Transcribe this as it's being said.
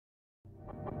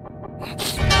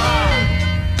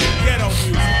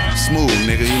smooth,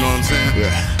 nigga, you know what I'm saying?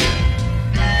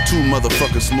 Yeah. Too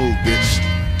motherfucking smooth, bitch.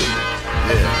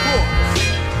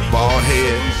 Yeah. Bald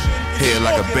head, hair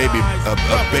like a baby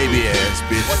ass,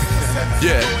 bitch.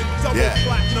 Yeah, yeah.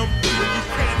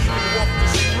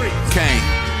 Kane.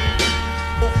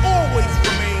 Will always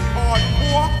remain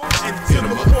hardcore and to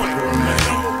the point. You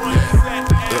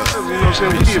know what I'm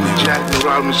saying? We give you jacking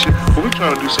around and shit, but we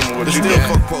trying to do something with But you still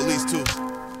know. fuck police too.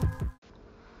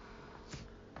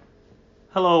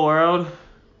 Hello world.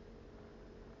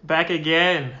 Back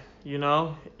again. You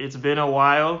know, it's been a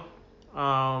while.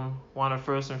 Want to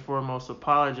first and foremost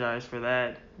apologize for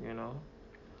that, you know.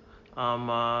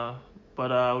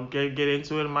 But I'll get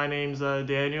into it. My name's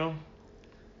Daniel.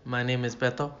 My name is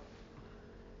Beto.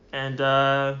 And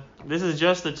this is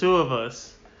just the two of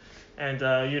us. And,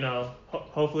 you know,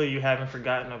 hopefully you haven't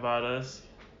forgotten about us,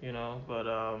 you know. But,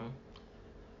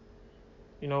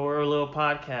 you know, we're a little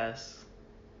podcast.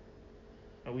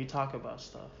 And we talk about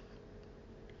stuff.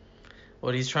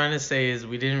 What he's trying to say is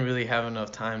we didn't really have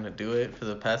enough time to do it for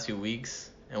the past few weeks.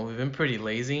 And we've been pretty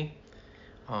lazy.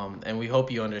 And we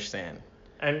hope you understand.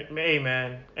 And, hey,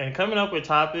 man, and coming up with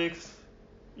topics,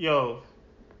 yo,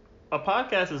 a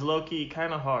podcast is low-key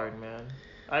kind of hard, man.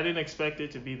 I didn't expect it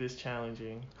to be this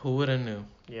challenging. Who would have knew?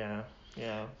 Yeah.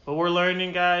 But we're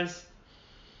learning, guys.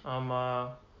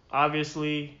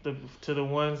 Obviously, to the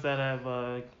ones that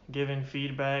have given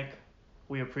feedback,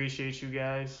 we appreciate you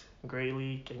guys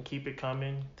greatly. Can keep it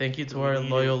coming. Thank you to We our need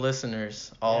loyal it.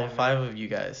 listeners, all Yeah, 5 man. of you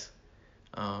guys.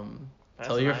 That's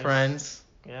Tell your nice. friends,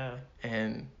 Yeah.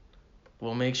 and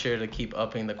we'll make sure to keep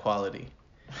upping the quality.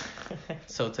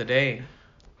 So today,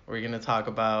 we're going to talk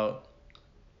about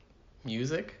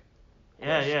music?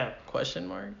 Yeah. Question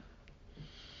mark?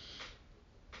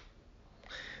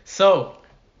 So,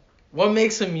 what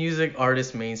makes a music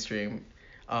artist mainstream?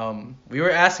 We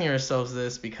were asking ourselves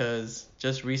this because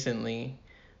just recently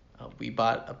we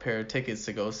bought a pair of tickets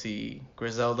to go see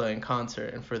Griselda in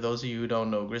concert. And for those of you who don't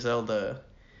know, Griselda,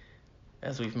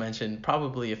 as we've mentioned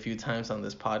probably a few times on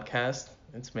this podcast,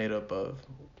 it's made up of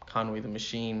Conway the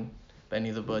Machine,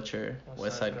 Benny the Butcher,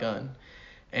 Westside Gunn.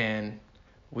 And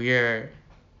we're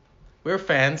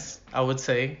fans, I would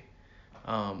say.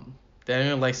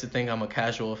 Daniel likes to think I'm a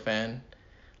casual fan,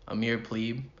 a mere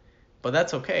plebe, but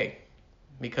that's okay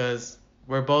because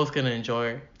we're both going to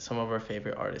enjoy some of our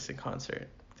favorite artists in concert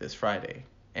this Friday.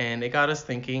 And it got us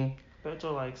thinking.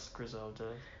 Beto likes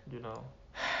Griselda, you know.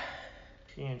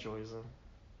 He enjoys them.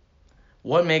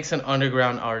 What makes an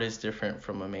underground artist different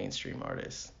from a mainstream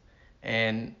artist?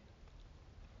 And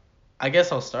I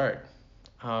guess I'll start.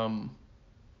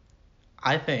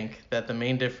 I think that the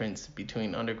main difference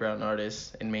between underground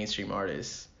artists and mainstream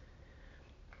artists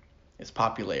is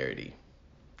popularity.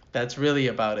 That's really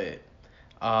about it.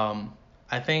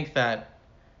 I think that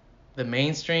the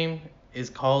mainstream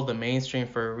is called the mainstream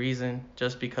for a reason,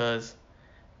 just because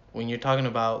when you're talking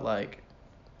about like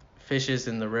fishes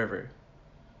in the river,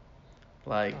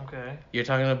 like Okay. you're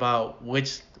talking about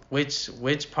which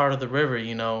part of the river,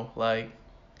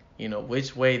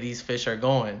 which way these fish are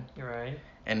going, Right.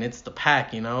 and it's the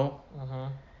pack, Mm-hmm.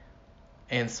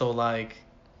 And so like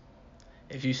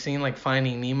if you've seen like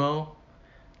Finding Nemo,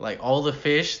 like all the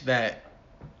fish that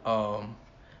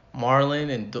Marlin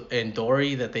and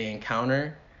Dory that they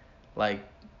encounter, like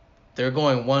they're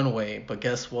going one way, but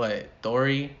guess what?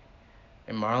 Dory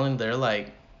and Marlin, they're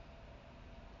like,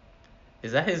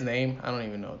 is that his name? I don't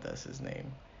even know if that's his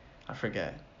name. I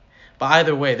forget. But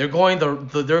either way, they're going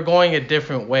they're going a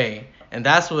different way, and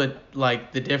that's what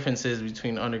like the difference is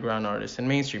between underground artists and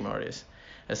mainstream artists.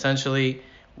 Essentially,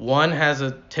 one has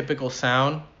a typical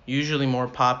sound, usually more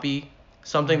poppy,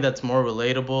 something that's more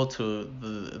relatable to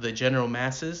the general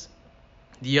masses.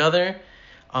 The other,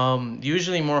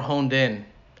 usually more honed in,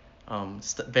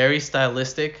 very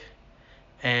stylistic,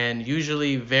 and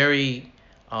usually very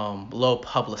low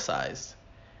publicized.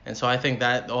 And so I think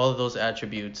that all of those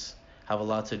attributes have a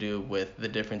lot to do with the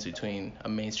difference between a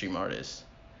mainstream artist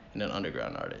and an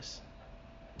underground artist.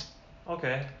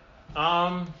 Okay.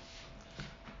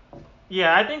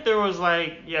 Yeah, I think there was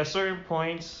like certain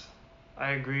points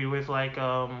I agreed with, like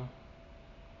I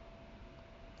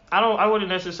wouldn't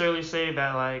necessarily say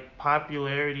that like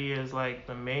popularity is like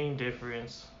the main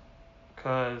difference,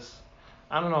 cause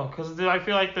I don't know, cause I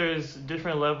feel like there's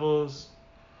different levels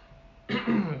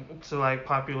to like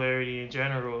popularity in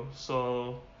general.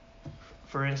 So,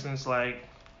 for instance, like,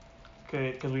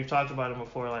 cause we've talked about him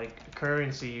before, like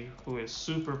Currency, who is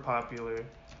super popular,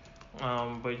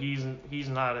 but he's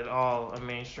not at all a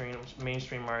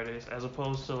mainstream artist, as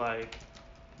opposed to like,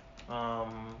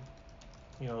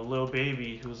 Lil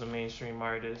Baby, who's a mainstream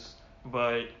artist,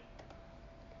 but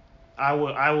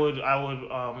I would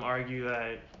argue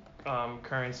that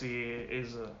Currency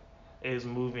is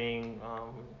moving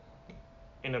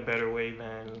in a better way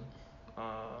than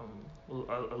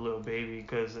a little baby,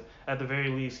 because at the very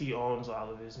least he owns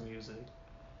all of his music.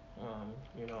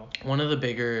 You know. One of the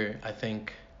bigger, I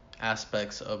think,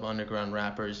 aspects of underground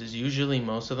rappers is usually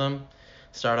most of them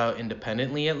start out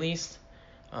independently at least.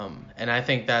 And I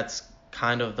think that's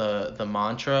kind of the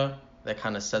mantra that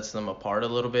kind of sets them apart a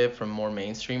little bit from more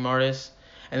mainstream artists.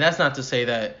 And that's not to say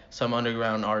that some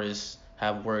underground artists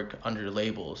have work under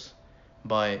labels,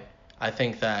 but I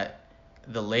think that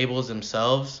the labels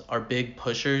themselves are big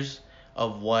pushers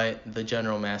of what the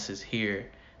general masses hear.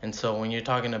 And so when you're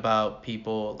talking about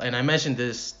people, and I mentioned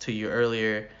this to you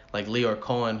earlier, like Leor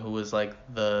Cohen, who was like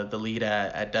the lead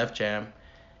at Def Jam,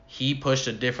 he pushed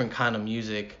a different kind of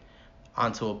music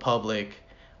onto a public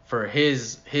for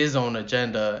his own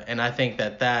agenda, and I think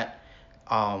that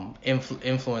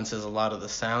influences a lot of the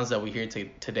sounds that we hear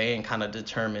today, and kind of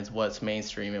determines what's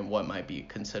mainstream and what might be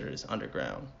considered as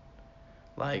underground.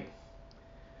 Like.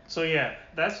 So yeah,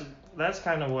 that's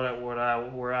kind of where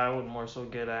I would more so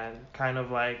get at, kind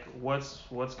of like what's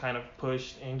kind of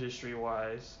pushed industry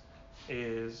wise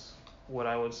is what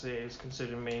I would say is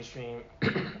considered mainstream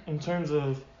in terms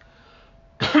of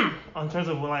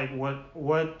like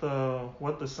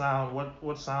what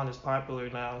sound is popular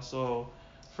now. So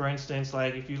for instance,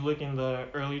 like if you look in the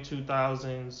early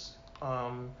 2000s,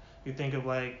 you think of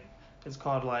like, it's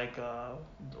called like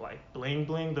bling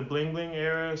bling, the bling bling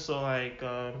era. So like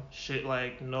shit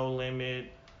like No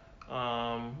Limit,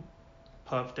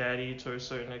 Puff Daddy to a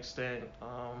certain extent.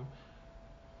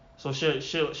 So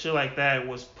shit like that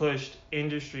was pushed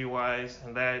industry wise,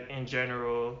 and that in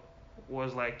general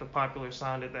was like the popular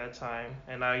sound at that time.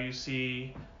 And now you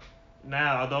see,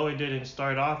 now although it didn't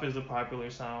start off as a popular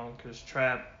sound, because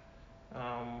trap,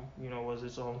 was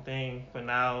its own thing, but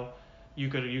now you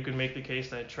could make the case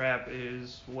that trap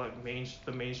is what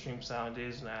the mainstream sound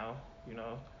is now,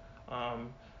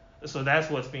 so that's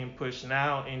what's being pushed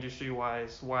now industry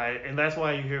wise. And that's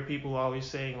why you hear people always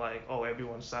saying like, oh,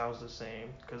 everyone sounds the same,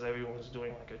 because everyone's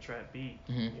doing like a trap beat,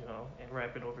 and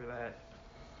rapping over that.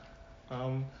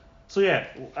 So yeah,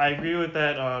 I agree with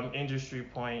that industry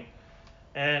point.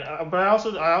 And but I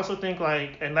also think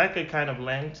like, and that could kind of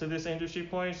lend to this industry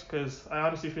points, because I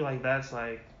honestly feel like that's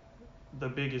like the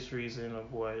biggest reason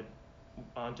of what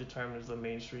determines the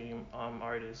mainstream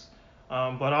artist.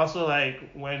 But also like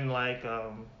when like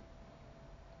the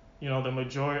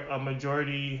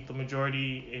majority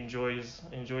enjoys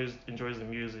the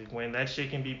music, when that shit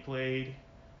can be played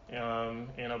in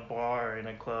a bar, in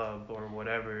a club, or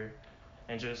whatever,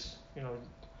 and just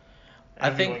I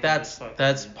think that's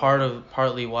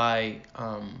partly why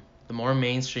the more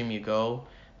mainstream you go,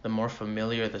 the more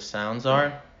familiar the sounds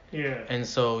are. Yeah. And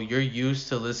so you're used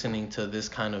to listening to this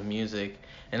kind of music,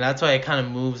 and that's why it kind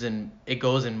of it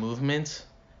goes in movements,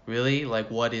 really,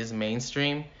 like what is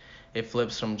mainstream. It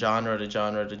flips from genre to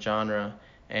genre to genre.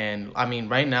 And I mean,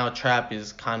 right now trap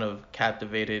is kind of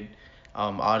captivated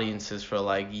audiences for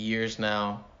like years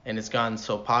now, and it's gotten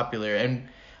so popular. And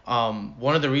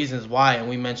one of the reasons why, and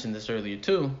we mentioned this earlier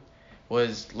too,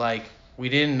 was like we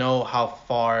didn't know how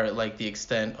far like the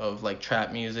extent of like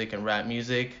trap music and rap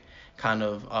music kind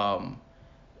of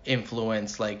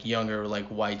influence like younger like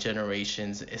white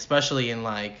generations, especially in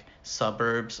like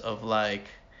suburbs of like,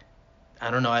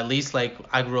 I don't know, at least like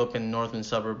I grew up in the northern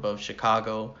suburb of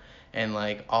Chicago, and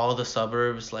like all the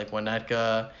suburbs like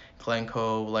Winnetka,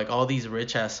 Glencoe, like all these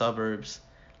rich ass suburbs,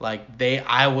 like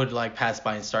I would like pass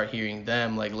by and start hearing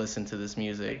them like listen to this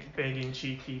music. Like begging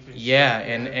Chief Keef and yeah,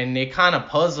 shit. and it's kind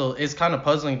of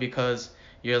puzzling because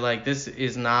you're like, this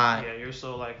is not. Yeah, you're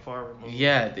so like far removed.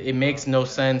 Yeah, it makes no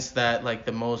sense that like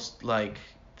the most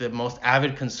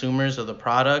avid consumers of the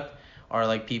product are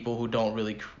like people who don't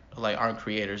really aren't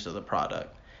creators of the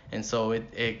product. And so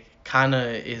it kind of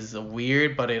is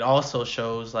weird, but it also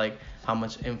shows like how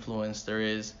much influence there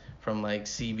is from like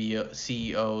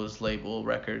CEOs, label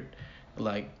record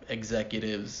like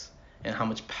executives, and how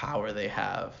much power they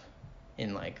have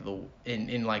in like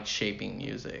in like shaping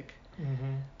music.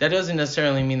 Mm-hmm. That doesn't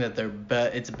necessarily mean that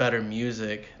it's better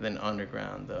music than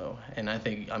underground though, and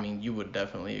I mean you would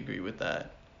definitely agree with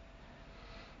that.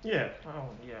 Yeah. Oh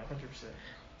yeah, 100%.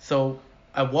 So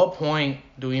at what point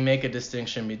do we make a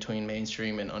distinction between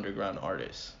mainstream and underground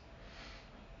artists?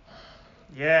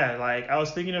 Yeah, like I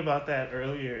was thinking about that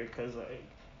earlier,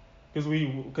 because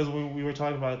we were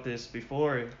talking about this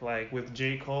before, like with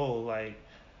J. Cole, like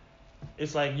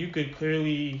it's like you could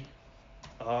clearly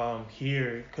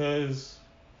hear, because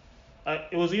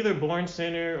It was either Born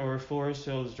Sinner or Forest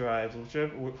Hills Drive,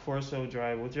 Forest Hill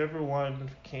Drive, whichever one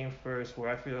came first. Where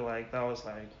I feel like that was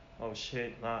like, oh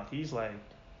shit, nah, he's like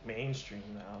mainstream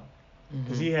now,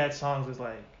 because he had songs with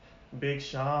like Big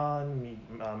Sean,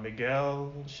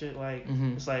 Miguel and shit. Like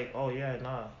it's like, oh yeah,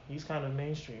 nah, he's kind of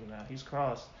mainstream now. He's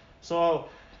crossed. So,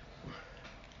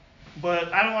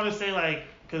 but I don't want to say like,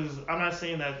 because I'm not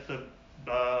saying that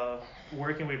the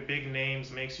working with big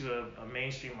names makes you a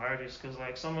mainstream artist, because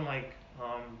like someone like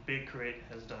Big Crit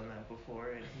has done that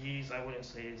before, and I wouldn't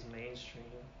say he's mainstream.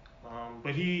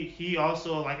 But he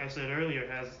also, like I said earlier,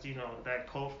 has that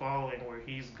cult following where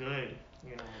he's good.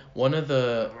 One of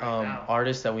the right now.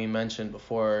 artists that we mentioned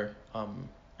before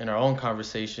in our own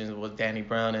conversations was Danny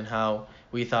Brown, and how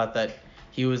we thought that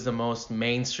he was the most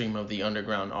mainstream of the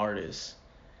underground artists.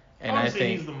 And I I would say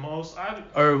think he's the most.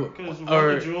 Because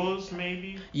or the Jewels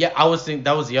maybe. yeah, I was thinking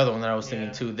that was the other one that I was thinking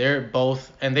Yeah. too. They're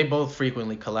both, and they both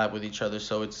frequently collab with each other,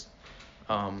 so it's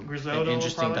an Griselda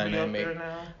interesting will probably dynamic. be up there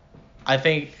now. I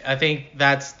think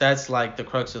that's like the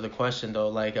crux of the question though.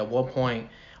 Like, at what point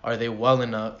are they well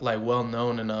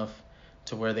known enough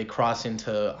to where they cross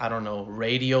into, I don't know,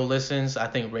 radio listens? I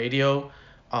think radio,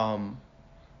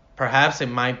 perhaps it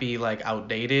might be like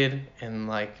outdated and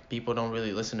like people don't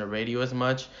really listen to radio as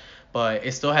much, but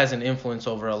it still has an influence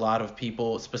over a lot of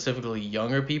people, specifically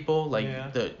younger people,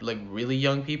 like the really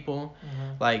young people,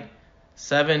 like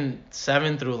seven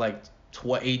through like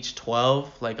age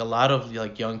 12, like a lot of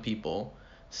like young people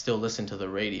still listen to the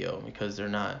radio because they're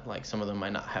not, like, some of them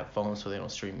might not have phones, so they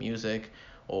don't stream music,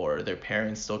 or their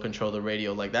parents still control the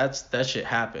radio. Like, that shit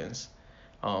happens.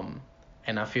 And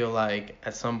I feel like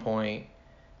at some point,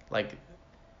 like,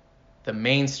 the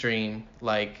mainstream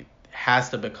like has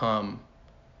to become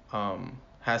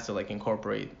like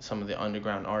incorporate some of the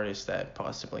underground artists that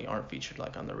possibly aren't featured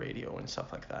like on the radio and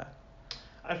stuff like that.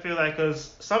 I feel like,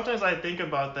 because sometimes I think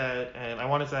about that, and I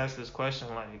wanted to ask this question,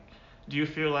 like, do you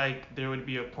feel like there would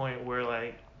be a point where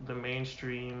like the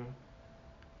mainstream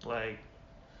like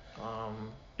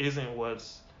isn't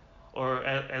what's, or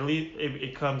at least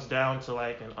it comes down to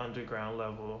like an underground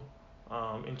level,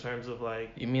 in terms of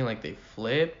like, You mean like they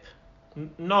flip?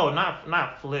 no,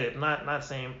 not flip, not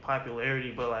saying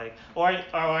popularity, but like, or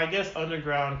I guess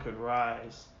underground could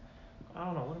rise. I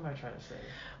don't know, what am I trying to say?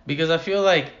 Because I feel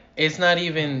like it's not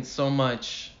even so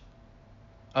much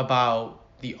about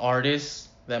the artists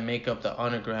that make up the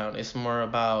underground. It's more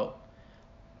about,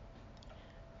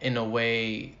 in a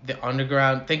way, the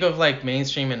underground. Think of like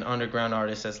mainstream and underground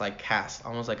artists as like caste,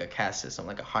 almost like a caste system,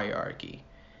 like a hierarchy.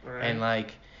 Right. And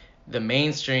like the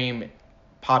mainstream,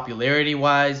 popularity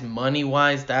wise, money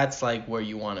wise, that's like where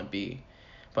you want to be.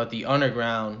 But the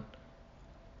underground,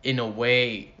 in a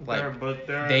way, like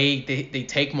they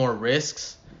take more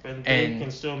risks. But they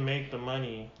can still make the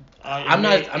money. I'm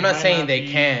not saying they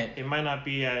can't. It might not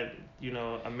be at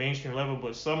a mainstream level,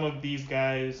 but some of these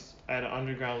guys at an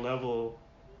underground level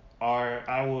are.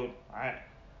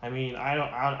 I mean, I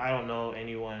don't know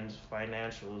anyone's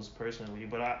financials personally,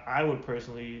 but I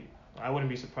wouldn't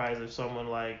be surprised if someone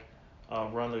like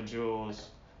Run the Jewels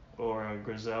or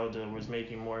Griselda was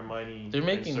making more money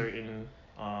than certain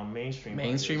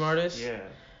mainstream artists.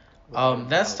 Yeah.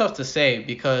 That's tough to say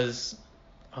because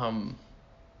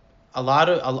a lot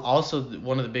of, also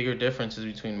one of the bigger differences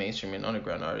between mainstream and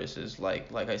underground artists is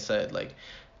like I said, like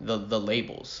the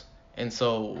labels. And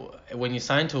so when you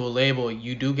sign to a label,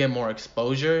 you do get more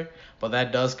exposure, but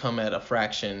that does come at a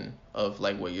fraction of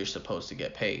like what you're supposed to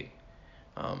get paid.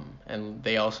 And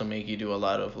they also make you do a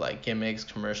lot of like gimmicks,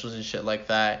 commercials and shit like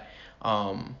that.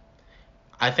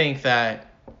 I think that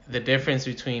the difference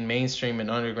between mainstream and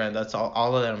underground, that's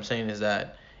all of that I'm saying, is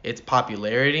that it's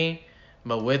popularity,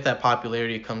 but with that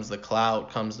popularity comes the clout,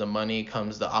 comes the money,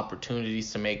 comes the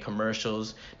opportunities to make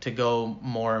commercials, to go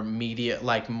more media,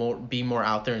 like be more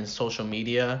out there in social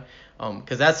media.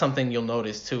 'Cause that's something you'll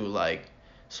notice too, like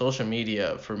social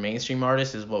media for mainstream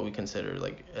artists is what we consider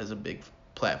like as a big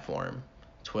platform.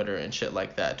 Twitter and shit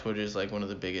like that. Twitter is like one of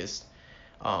the biggest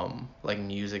like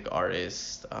music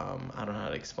artists, I don't know how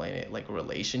to explain it, like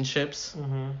relationships.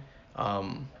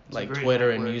 Like Twitter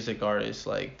network. And music artists,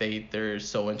 like they're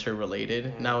so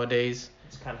interrelated nowadays.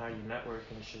 It's kind of how you network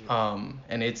and shit.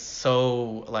 And it's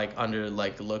so like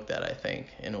looked at, I think,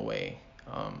 in a way.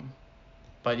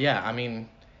 But yeah, I mean,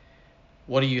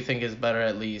 what do you think is better,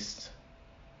 at least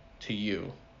to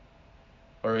you?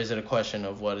 Or is it a question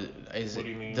of what is what it? Do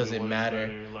you mean, does it matter?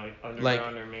 Better, like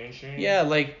underground or mainstream? Yeah,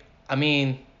 like, I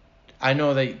mean, I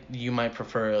know that you might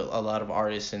prefer a lot of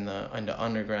artists in the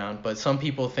underground, but some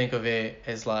people think of it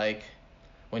as like,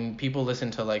 when people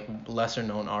listen to like lesser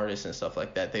known artists and stuff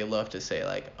like that, they love to say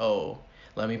like, oh,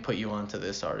 let me put you onto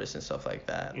this artist and stuff like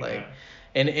that. Yeah. Like,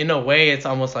 in a way, it's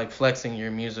almost like flexing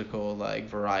your musical like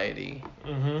variety.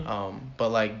 But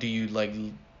like, do you like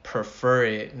prefer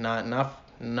it?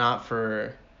 Not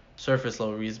for surface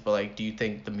level reasons, but like, do you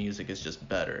think the music is just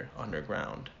better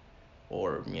underground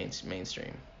or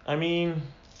mainstream? I mean,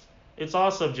 it's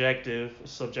all subjective,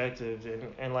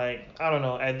 and like I don't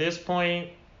know. At this point,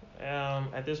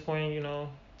 you know,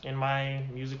 in my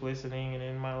music listening and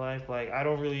in my life, like I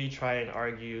don't really try and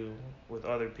argue with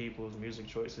other people's music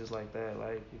choices like that.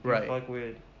 Like if you Right. fuck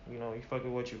with, you know, you fuck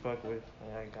with what you fuck with.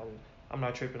 Like I'm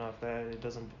not tripping off that. It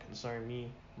doesn't concern me.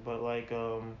 But like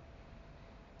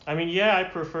I mean, yeah, I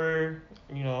prefer,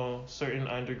 you know, certain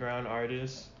underground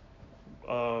artists,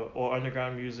 or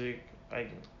underground music.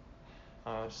 Like,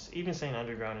 even saying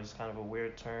underground is kind of a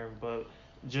weird term, but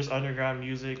just underground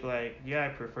music. Like, yeah, I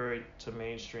prefer it to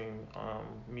mainstream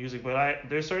music. But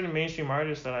there's certain mainstream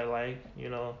artists that I like. You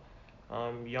know,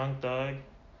 Young Thug.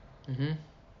 Mhm.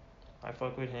 I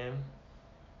fuck with him.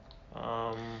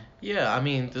 Yeah, I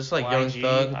mean, just like Young YG,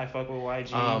 Thug. I fuck with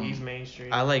YG. He's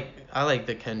mainstream. I like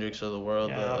the Kendricks of the world,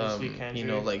 Yeah, but obviously you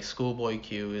know, Kendrick. like Schoolboy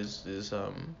Q is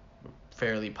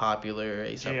fairly popular.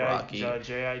 A$AP Rocky.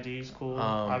 JID's cool.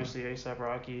 Obviously A$AP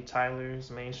Rocky. Tyler's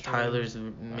mainstream. Tyler's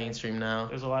mainstream now.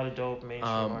 There's a lot of dope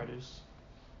mainstream artists.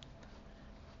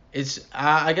 It's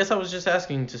I guess I was just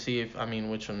asking to see if, I mean,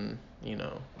 which one, you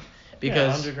know,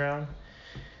 because underground.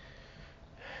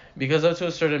 Because up to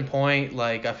a certain point,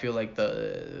 like I feel like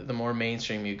the more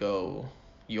mainstream you go,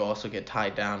 you also get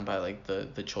tied down by like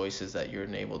the choices that you're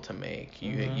able to make.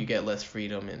 You get less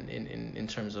freedom in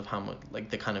terms of how much, like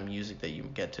the kind of music that you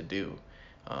get to do.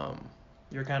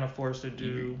 You're kind of forced to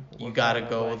do. You gotta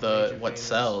kind of, go like, what famous.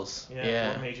 sells.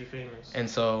 Yeah. What made you famous? And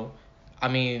so, I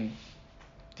mean,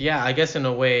 yeah, I guess in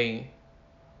a way,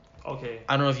 Okay.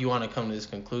 I don't know if you want to come to this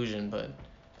conclusion, but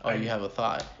you have a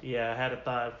thought. Yeah, I had a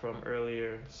thought from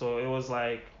earlier. So it was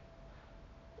like,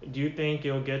 do you think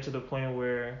it'll get to the point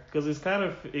where, because it's kind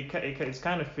of it's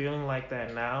kind of feeling like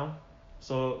that now.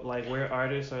 So like where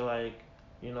artists are like,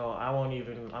 you know, I'm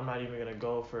not even gonna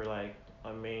go for like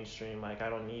a mainstream. Like I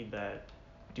don't need that.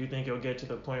 Do you think it'll get to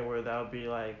the point where that'll be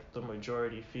like the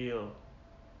majority feel,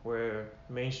 where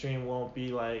mainstream won't be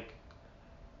like,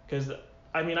 because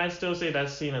I mean, I still say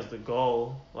that's seen as the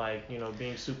goal, like, you know,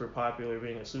 being super popular,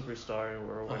 being a superstar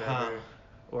or whatever.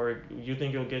 Or you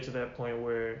think it'll get to that point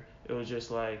where it was just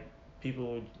like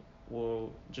people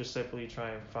will just simply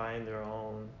try and find their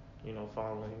own, you know,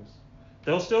 followings.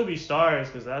 They'll still be stars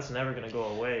because that's never gonna go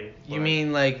away. You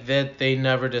mean like that they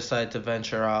never decide to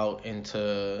venture out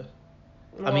into?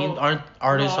 I mean, aren't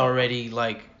artists already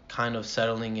like kind of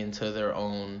settling into their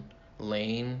own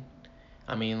lane?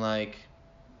 I mean, like.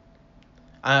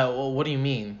 Well, what do you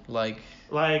mean? Like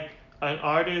an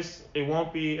artist, it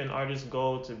won't be an artist's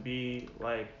goal to be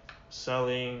like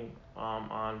selling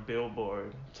on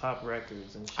Billboard top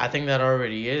records and shit. I think that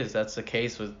already is. That's the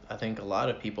case with, I think, a lot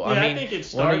of people. Yeah, I mean, I think it's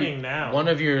starting now. One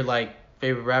of your like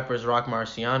favorite rappers, Rock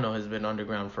Marciano, has been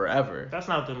underground forever. That's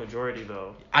not the majority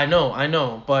though. I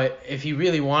know, but if he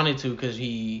really wanted to, because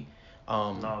he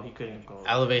no, he couldn't go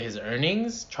elevate his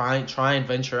earnings, try and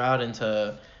venture out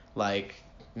into like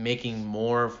making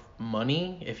more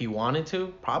money if he wanted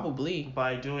to, probably.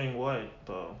 By doing what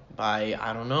though? By,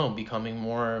 I don't know, becoming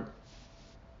more,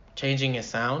 changing his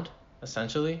sound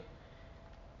essentially.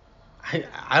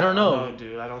 I don't know. No,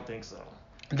 dude, I don't think so.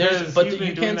 But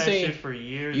you can't say shit for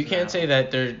years. You can't now. say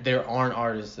that there aren't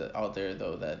artists out there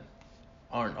though that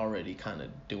aren't already kind of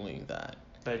doing that.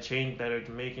 That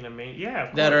are making a main. Yeah,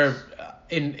 of that course. Are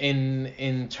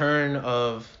in turn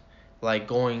of like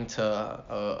going to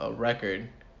a record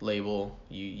label,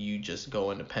 you just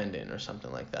go independent or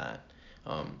something like that.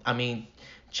 I mean,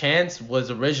 Chance was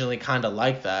originally kind of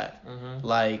like that. Mm-hmm.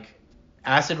 Like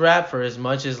acid rap, for as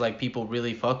much as like people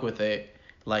really fuck with it,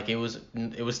 like it was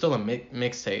still a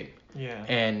mixtape. Yeah.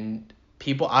 And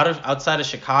people outside of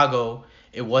Chicago,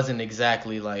 it wasn't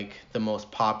exactly like the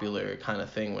most popular kind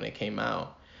of thing when it came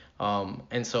out.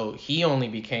 And so he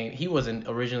wasn't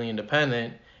originally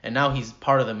independent, and now he's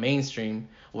part of the mainstream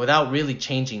without really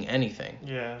changing anything.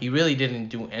 Yeah. He really didn't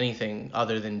do anything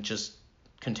other than just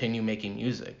continue making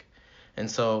music.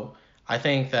 And so I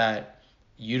think that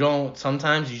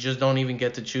sometimes you just don't even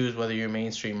get to choose whether you're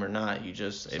mainstream or not. It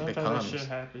becomes. Sometimes that shit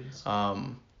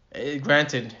happens.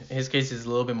 Granted, his case is a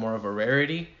little bit more of a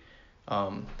rarity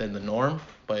than the norm,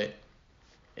 but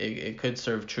it could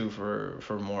serve true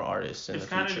for more artists in the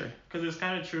future. Because it's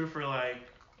kind of true for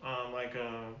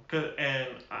and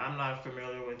I'm not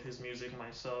familiar with his music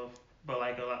myself, but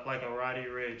like a Roddy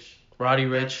Ricch. Roddy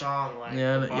That Ricch. song, like,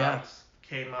 Yeah, The yeah. Box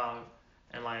came out,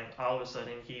 and like all of a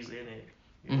sudden he's in it.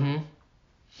 You know? Mhm.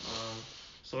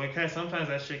 So it can sometimes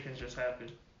that shit can just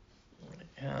happen.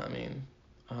 Yeah, I mean,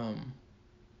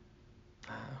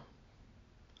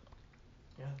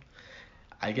 Yeah.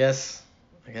 I guess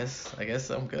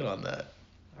I'm good on that.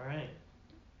 All right.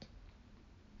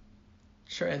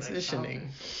 Transitioning.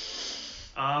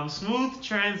 Smooth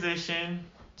transition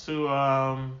to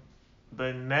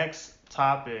the next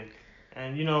topic,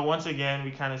 and once again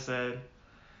we kind of said,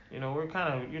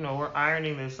 we're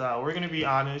ironing this out. We're gonna be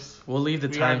honest. We'll leave the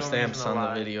We got no reason timestamps to on the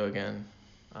lie. video again,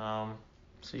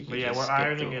 so you But can yeah, just we're skip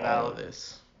ironing through it all out. of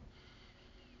this.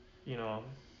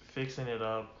 Fixing it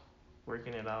up,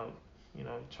 working it out.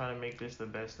 Trying to make this the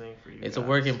best thing for you. It's guys. a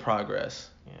work in progress.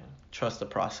 Yeah. Trust the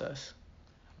process.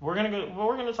 We're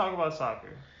gonna talk about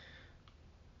soccer.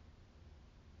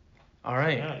 All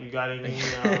right. Yeah. You got any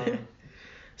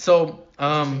So,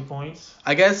 interesting points?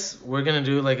 I guess we're gonna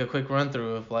do like a quick run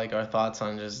through of like our thoughts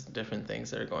on just different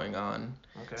things that are going on,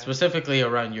 Okay. specifically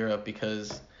around Europe,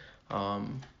 because,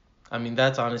 I mean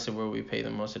that's honestly where we pay the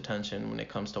most attention when it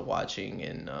comes to watching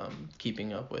and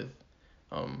keeping up with,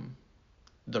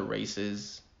 the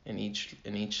races in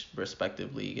each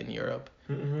respective league in Europe.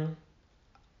 Mm-hmm.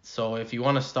 So if you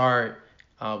want to start,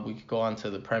 we could go on to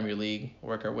the Premier League,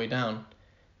 work our way down.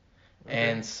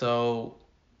 Okay. And so,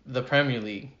 the Premier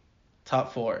League,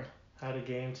 top four. Had a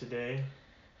game today.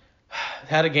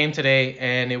 Had a game today,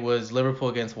 and it was Liverpool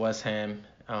against West Ham.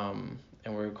 And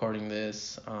we're recording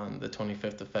this on the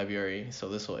 25th of February, so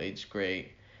this will age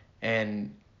great.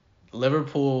 And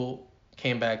Liverpool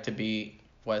came back to beat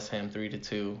West Ham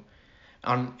 3-2.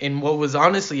 In what was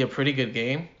honestly a pretty good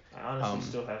game. I honestly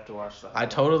still have to watch that. I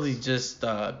totally just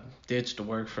ditched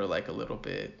work for like a little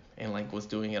bit and like was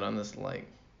doing it on this like,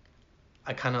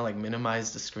 I kind of like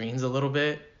minimized the screens a little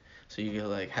bit, so you could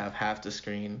like have half the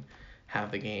screen,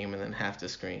 have the game, and then half the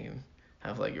screen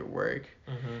have like your work.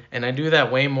 Mm-hmm. And I do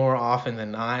that way more often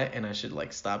than not, and I should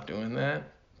like stop doing that.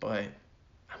 But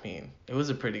I mean, it was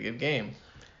a pretty good game.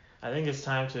 I think it's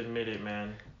time to admit it,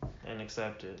 man, and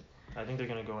accept it. I think they're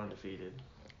gonna go undefeated.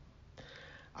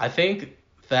 I think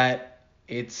that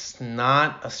it's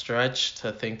not a stretch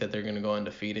to think that they're gonna go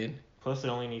undefeated Plus, they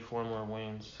only need 4 more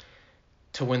wins.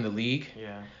 to win the league.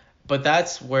 Yeah. But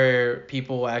that's where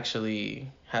people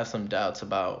actually have some doubts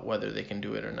about whether they can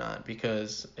do it or not.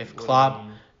 Because if What do you Klopp,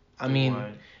 mean? I mean,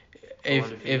 What? if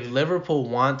undefeated? Liverpool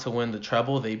want to win the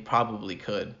treble, they probably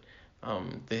could.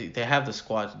 They have the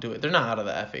squad to do it. They're not out of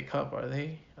the FA Cup, are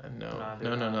they? No. Nah,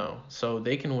 they're No. not. So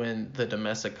they can win the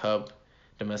domestic cup,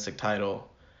 domestic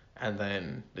title, and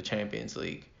then the Champions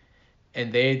League.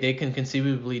 And they can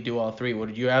conceivably do all three.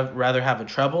 Would you rather have a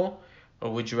treble,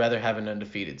 or would you rather have an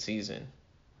undefeated season?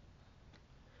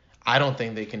 I don't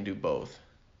think they can do both.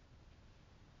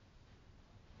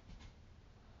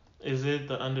 Is it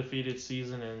the undefeated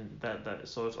season and that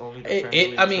so it's only the Premier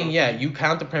League I mean, trophy? yeah, you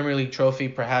count the Premier League trophy,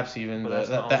 perhaps even But the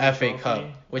that's the FA only Cup,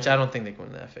 trophy? which Yeah. I don't think they can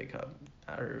win the FA Cup.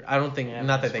 Or I don't think, Yeah,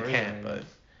 not that that's they further, can't, man.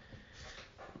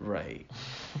 but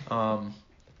right.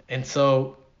 And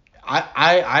so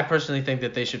I personally think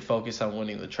that they should focus on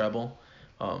winning the treble.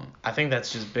 I think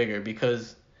that's just bigger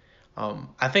because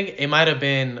I think it might have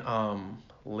been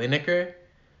Lineker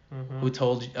Mm-hmm. who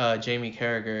told Jamie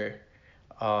Carragher,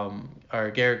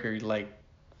 or Carragher, like,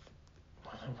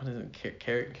 what is it?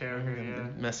 Carragher, yeah.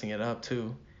 Messing it up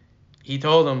too. He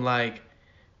told him like,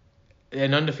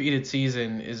 an undefeated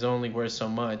season is only worth so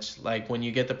much. Like when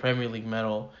you get the Premier League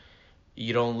medal,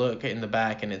 you don't look in the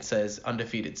back and it says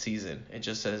undefeated season. It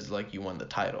just says like you won the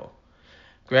title.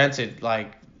 Granted,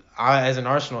 like I as an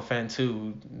Arsenal fan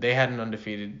too, they had an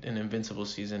invincible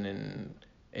season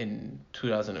in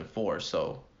 2004.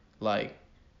 So like,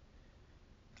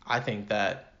 I think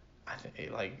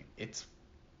like it's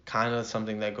kind of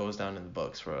something that goes down in the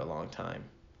books for a long time,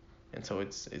 and so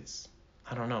it's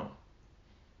I don't know.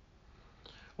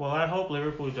 Well, I hope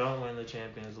Liverpool don't win the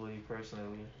Champions League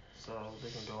personally, so they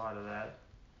can go out of that.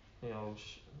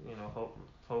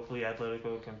 Hopefully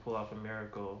Atletico can pull off a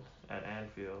miracle at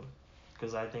Anfield,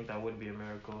 because I think that would be a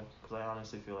miracle. Because I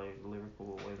honestly feel like Liverpool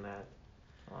will win that.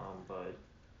 But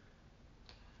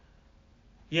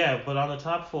yeah, but on the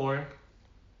top four,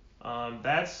 and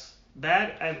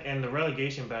the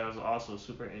relegation battle is also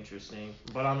super interesting.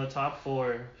 But on the top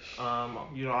four,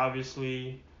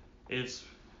 obviously, it's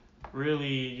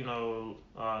really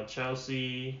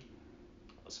Chelsea,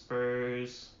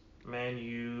 Spurs, Man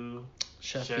U,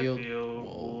 Sheffield,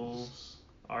 Wolves,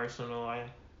 Arsenal.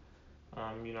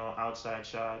 Outside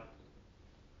shot.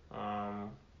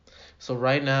 So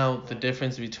right now the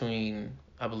difference between,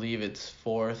 I believe it's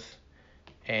 4th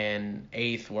and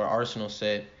 8th where Arsenal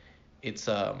sit, it's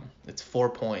 4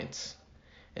 points,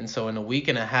 And so in a week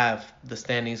and a half, the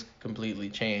standings completely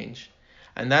change.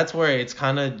 And that's where it's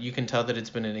kind of, you can tell that it's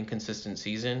been an inconsistent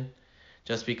season,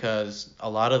 just because a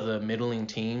lot of the middling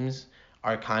teams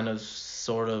are kind of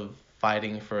sort of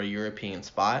fighting for a European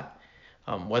spot,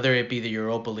 whether it be the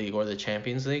Europa League or the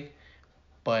Champions League.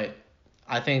 But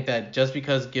I think that just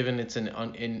because given it's an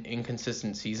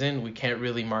inconsistent season, we can't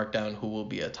really mark down who will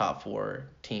be a top 4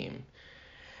 team.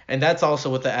 And that's also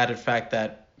with the added fact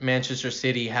that Manchester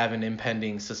City have an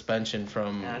impending suspension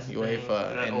from UEFA.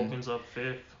 That and opens up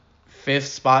 5th. 5th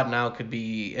spot now could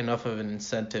be enough of an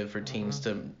incentive for teams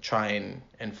to try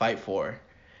and fight for.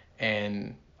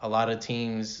 And a lot of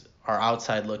teams are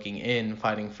outside looking in,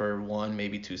 fighting for 1,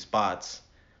 maybe 2 spots,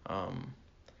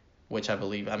 which I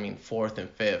believe, 4th and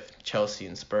 5th, Chelsea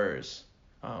and Spurs.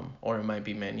 Or it might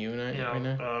be Man U right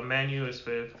now. Man U is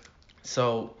 5th.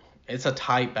 So it's a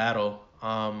tight battle.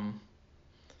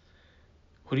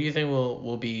 Who do you think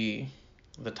will be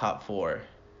the top 4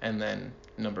 and then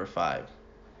number 5?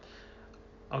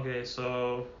 Okay,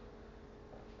 so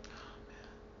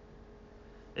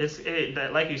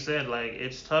that like you said, like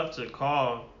it's tough to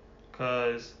call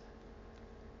because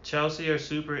Chelsea are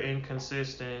super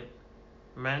inconsistent.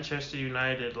 Manchester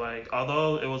United, like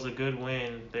although it was a good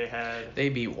win, they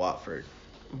beat Watford.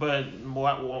 But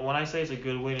when I say it's a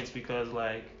good win, it's because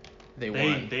like they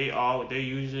won. They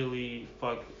usually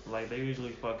fuck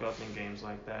up in games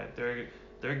like that.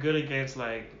 They're good against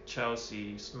like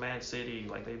Chelsea, Man City.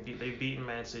 Like they've beaten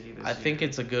Man City this year. I think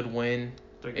it's a good win.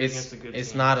 They're good against a good It's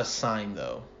team. not a sign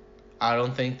though. I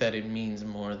don't think that it means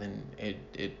more than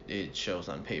it shows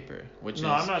on paper. I'm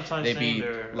not trying to say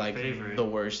they're like a favorite. The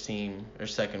worst team or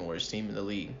second worst team in the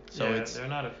league. So yeah, they're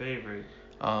not a favorite.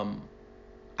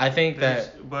 I think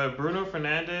but Bruno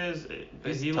Fernandes,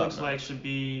 he looks like numbers. should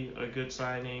be a good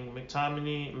signing.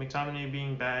 McTominay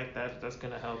being back, that's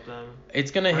gonna help them.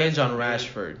 It's gonna hinge on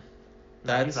Rashford.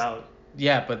 He's out.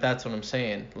 Yeah, but that's what I'm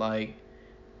saying. Like,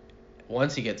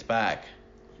 once he gets back,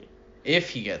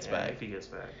 if he gets back,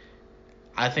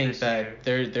 I think that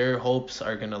their hopes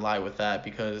are gonna lie with that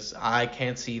because I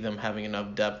can't see them having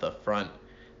enough depth up front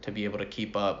to be able to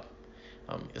keep up.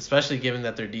 Especially given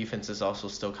that their defense is also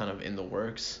still kind of in the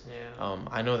works. Yeah.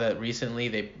 I know that recently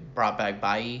they brought back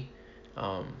Bailly,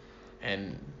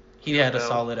 and he had a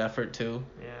solid effort too.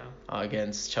 Yeah.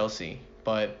 Against Chelsea,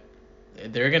 but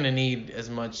they're gonna need as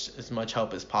much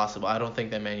help as possible. I don't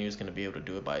think that Man U is gonna be able to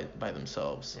do it by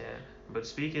themselves. Yeah, but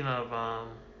speaking of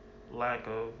lack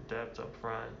of depth up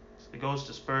front, it goes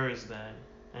to Spurs then,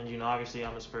 and obviously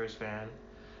I'm a Spurs fan,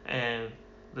 and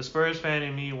the Spurs fan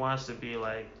in me wants to be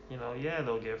like, yeah,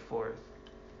 they'll get 4th.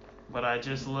 But I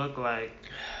just look like,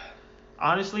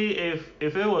 honestly, if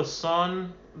it was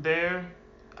Son there,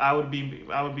 I would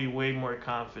be way more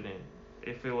confident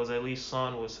if it was at least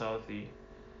Son was healthy.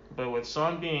 But with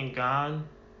Son being gone,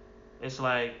 it's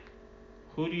like,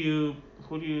 what do you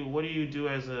do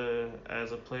as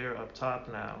a player up top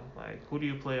now? Like, who do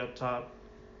you play up top?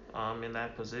 In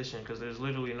that position, because there's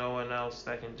literally no one else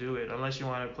that can do it unless you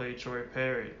want to play Troy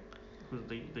Parrott, who's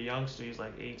the youngster. He's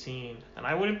like 18, and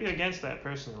I wouldn't be against that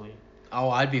personally. Oh,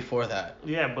 I'd be for that.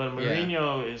 Yeah, but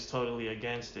Mourinho is totally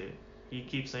against it. He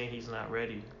keeps saying he's not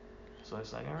ready, so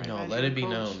it's like, all right. No, let it be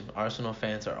known, Arsenal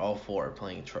fans are all for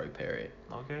playing Troy Parrott.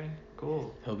 Okay,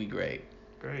 cool. He'll be great.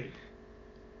 Great.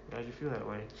 Glad you feel that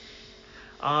way.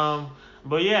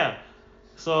 But yeah,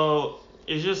 so.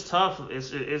 It's just tough.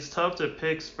 It's tough to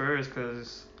pick Spurs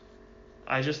because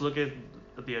I just look at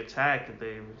the attack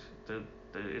that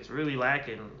it's really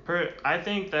lacking. I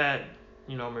think that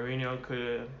Mourinho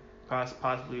could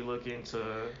possibly look into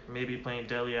maybe playing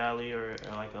Dele Alli or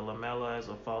like a Lamela as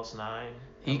a false 9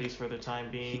 at least for the time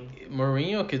being.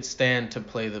 Mourinho could stand to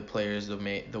play the players the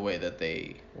way that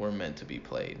they were meant to be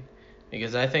played,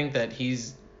 because I think that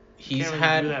he's can't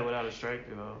really do that without a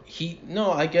striker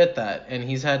though. I get that, and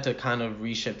he's had to kind of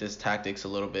reshift his tactics a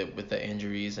little bit with the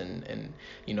injuries and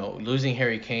losing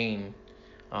Harry Kane,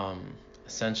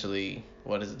 essentially.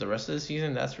 What is it, the rest of the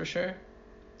season? That's for sure.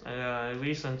 At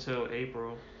least until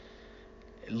April.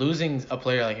 Losing a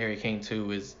player like Harry Kane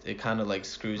too it kind of like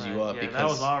screws you up because that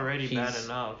was already bad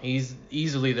enough. He's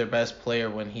easily their best player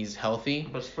when he's healthy.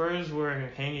 But Spurs were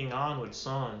hanging on with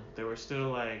Son. They were still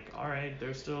like, all right,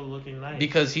 they're still looking nice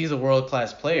because he's a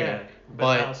world-class player.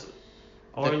 Yeah,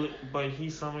 but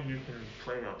he's someone you can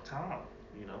play up top.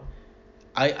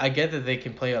 I get that they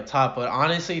can play up top, but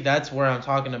honestly, that's where I'm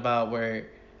talking about where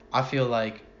I feel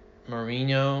like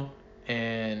Mourinho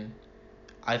and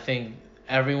I think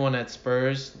everyone at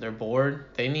Spurs, they're bored.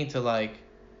 They need to like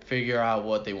figure out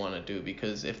what they want to do,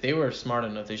 because if they were smart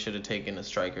enough, they should have taken a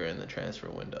striker in the transfer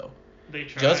window. They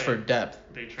tried. Just for depth.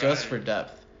 They tried. Just for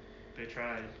depth. They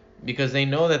tried. because they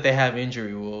know that they have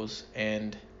injury woes,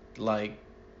 and like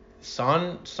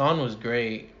Son was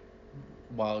great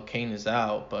while Kane is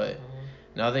out, but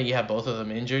now that you have both of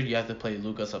them injured, you have to play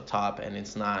Lucas up top, and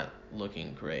it's not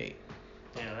looking great.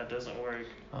 Yeah, that doesn't work.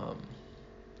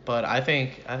 But I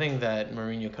think that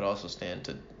Mourinho could also stand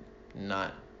to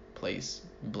not place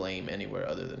blame anywhere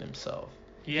other than himself.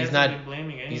 He's not been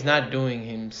blaming anyone. He's not doing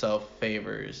himself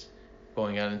favors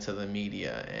going out into the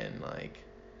media and like.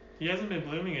 He hasn't been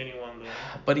blaming anyone though.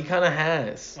 But he kind of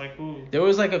has. Like who? There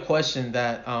was like a question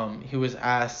that he was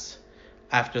asked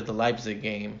after the Leipzig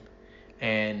game,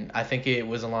 and I think it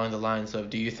was along the lines of,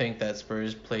 do you think that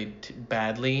Spurs played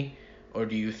badly, or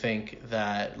do you think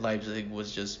that Leipzig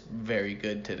was just very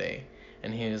good today?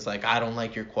 And he was like, I don't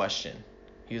like your question.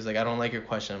 He was like, I don't like your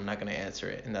question. I'm not going to answer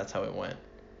it. And that's how it went.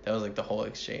 That was like the whole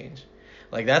exchange.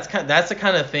 Like that's the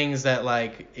kind of things that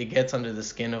like it gets under the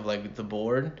skin of like the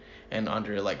board and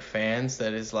under like fans,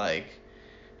 that is like,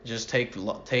 just take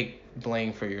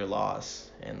blame for your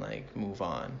loss and like move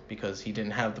on, because he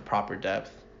didn't have the proper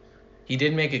depth. He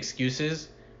did make excuses,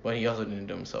 but he also didn't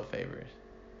do himself favors.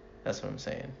 That's what I'm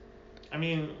saying. I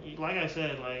mean, like I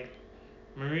said, like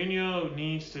Mourinho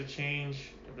needs to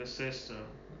change the system,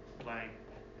 like,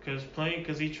 cause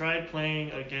he tried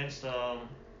playing against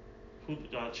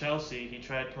Chelsea. He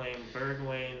tried playing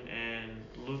Bergwijn and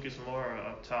Lucas Moura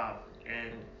up top,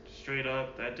 and straight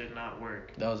up that did not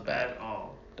work. That was bad at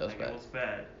all. That was bad. It was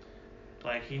bad.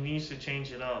 Like he needs to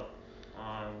change it up.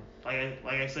 Like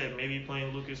I said, maybe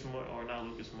playing Lucas Moura, or not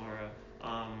Lucas Moura,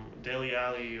 Dele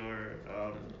Alli or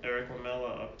Eric Lamela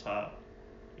up top.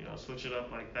 You know, switch it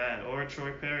up like that, or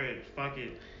Troy Parrott. Fuck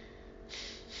it.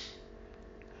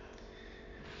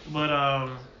 But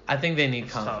I think they need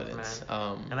confidence.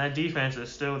 Tough, and that defense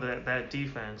is still that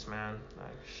defense, man. Like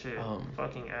shit,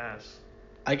 fucking ass.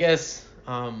 I guess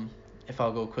if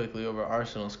I'll go quickly over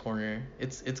Arsenal's corner,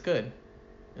 it's good.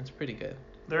 It's pretty good.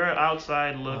 They're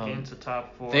outside looking to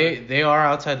top 4. They are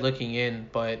outside looking in,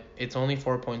 but it's only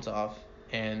 4 points off,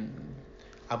 and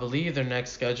I believe their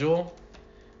next schedule.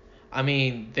 I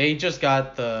mean, they just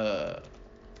got the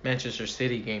Manchester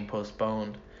City game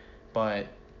postponed,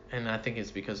 and I think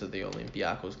it's because of the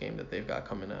Olympiacos game that they've got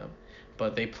coming up.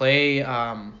 But they play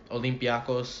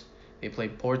Olympiacos, they play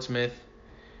Portsmouth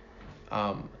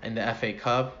in the FA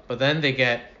Cup, but then they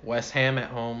get West Ham at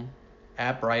home,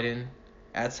 at Brighton,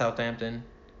 at Southampton,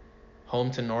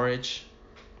 home to Norwich,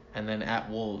 and then at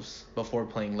Wolves before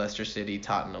playing Leicester City,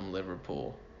 Tottenham,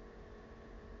 Liverpool.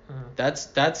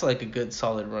 That's like a good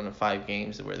solid run of 5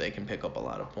 games where they can pick up a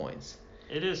lot of points.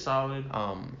 It is solid.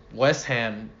 West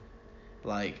Ham,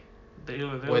 like,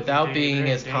 without being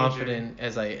as confident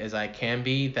as I can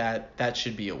be, that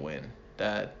should be a win.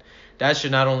 That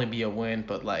should not only be a win,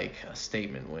 but like a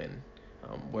statement win.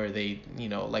 Where they, you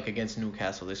know, like against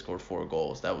Newcastle, they scored 4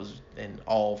 goals. That was, and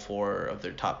all 4 of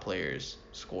their top players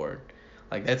scored.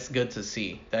 Like, that's good to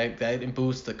see. That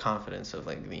boosts the confidence of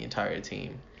like the entire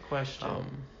team. Question.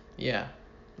 Yeah.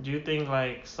 Do you think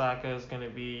like Saka is gonna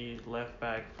be left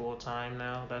back full time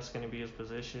now? That's gonna be his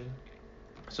position.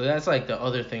 So that's like the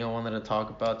other thing I wanted to talk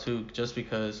about too, just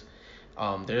because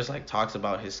there's like talks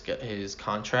about his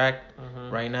contract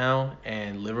right now,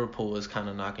 and Liverpool is kind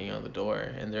of knocking on the door,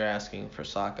 and they're asking for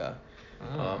Saka.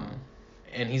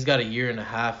 And he's got a year and a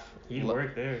half. He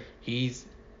worked there. He's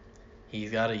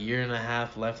got a year and a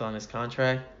half left on his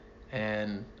contract,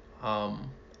 and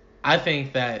I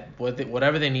think that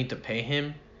whatever they need to pay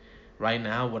him right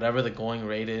now, whatever the going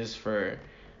rate is for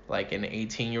like an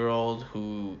 18-year-old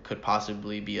who could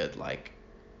possibly be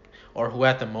or who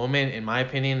at the moment, in my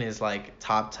opinion, is like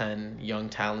top 10 young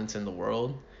talents in the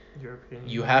world. Your opinion?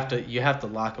 You have to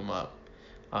lock him up.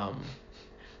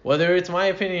 Whether it's my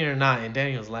opinion or not, and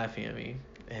Daniel's laughing at me,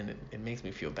 and it makes me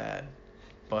feel bad.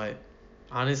 But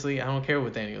honestly, I don't care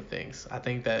what Daniel thinks. I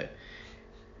think that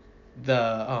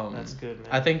that's good, man.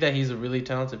 I think that he's a really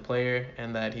talented player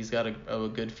and that he's got a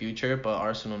good future, but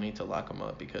Arsenal need to lock him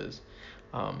up because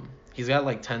he's got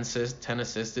like 10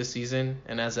 assists this season,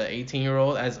 and as an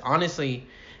 18-year-old, as honestly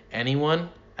anyone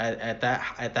at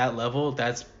that level,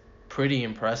 that's pretty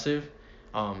impressive.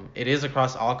 It is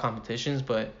across all competitions,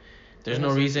 but there's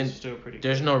no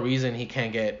reason he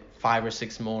can't get 5 or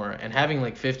 6 more, and having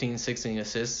like 15, 16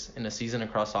 assists in a season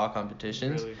across all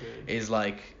competitions really is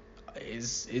like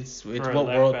it's what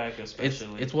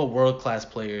world class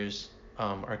players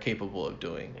are capable of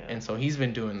doing, and so he's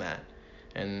been doing that,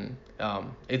 and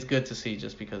it's good to see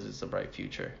just because it's a bright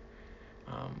future.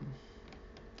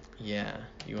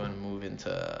 You want to move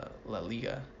into La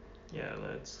Liga? Yeah,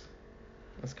 let's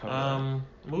cover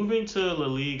that. Moving to La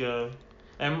Liga,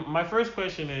 and my first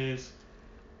question is,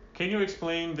 Can you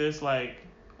explain this? Like,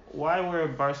 why were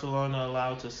Barcelona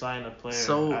allowed to sign a player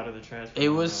So, out of the transfer? It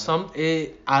was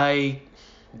window? I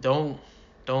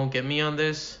don't get me on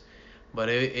this, but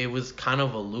it was kind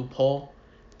of a loophole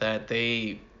that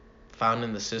they found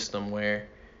in the system where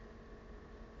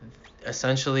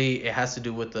essentially it has to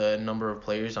do with the number of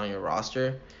players on your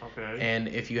roster. Okay. And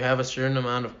if you have a certain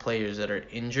amount of players that are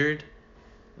injured,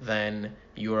 then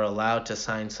you are allowed to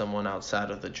sign someone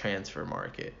outside of the transfer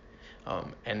market.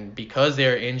 And because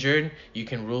they're injured, you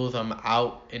can rule them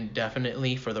out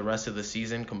indefinitely for the rest of the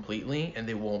season completely, and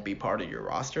they won't be part of your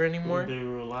roster anymore. Who they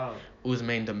rule out?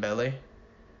 Ousmane Dembele.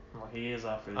 Well, he is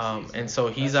out for the season. And so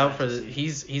he's That's out for nice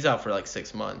to see. he's out for like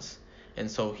 6 months,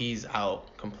 and so he's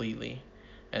out completely.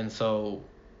 And so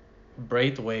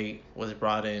Braithwaite was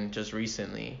brought in just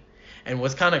recently, and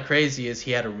what's kind of crazy is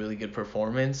he had a really good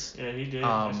performance. Yeah, he did.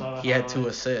 I saw the He had 2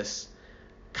 highlights. assists,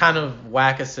 kind of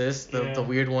whack assists, the Yeah.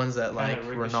 weird ones that like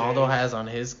Kinda Ronaldo ricochets. has on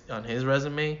his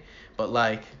resume, but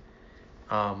like,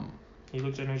 He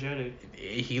looked energetic.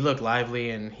 he looked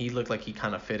lively and he looked like he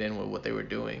kind of fit in with what they were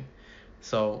doing.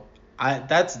 So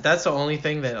that's the only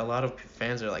thing that a lot of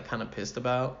fans are like kind of pissed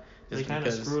about. They kind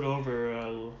of screwed over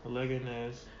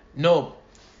Leganes. No,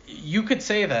 you could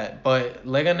say that, but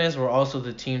Leganes were also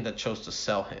the team that chose to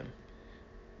sell him.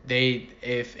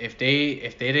 If they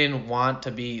didn't want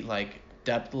to be like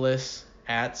depthless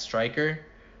at striker,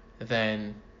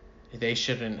 then they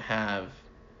shouldn't have.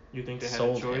 You think they had a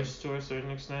Sold choice to a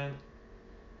certain extent?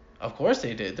 Of course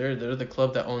they did. They're the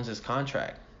club that owns his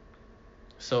contract.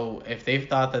 So if they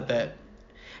thought that,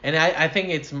 and I think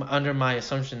it's under my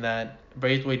assumption that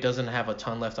Braithwaite doesn't have a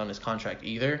ton left on his contract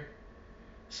either.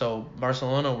 So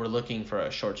Barcelona were looking for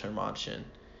a short-term option.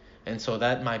 And so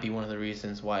that might be one of the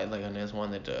reasons why Leganes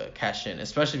wanted to cash in,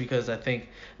 especially because I think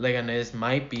Leganes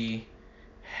might be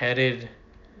headed.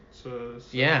 So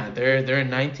Yeah, they're in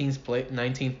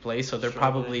 19th place, so they're Struggling.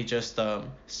 probably just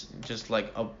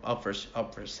like up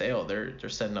for sale. They're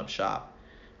setting up shop.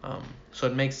 So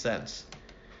it makes sense.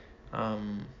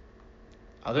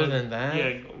 Other than that,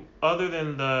 Yeah, other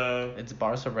than the. it's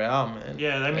Barca Real, man.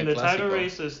 Yeah, I mean, El the title Clásico.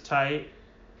 race is tight.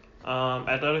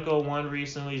 Atletico won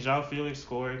recently. João Felix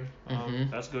scored.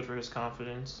 Mhm. That's good for his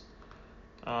confidence.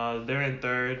 They're in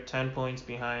third, 10 points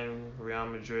behind Real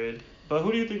Madrid. But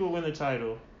who do you think will win the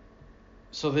title?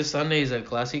 So this Sunday is El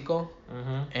Clásico,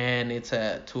 Mm-hmm. and it's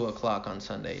at 2:00 on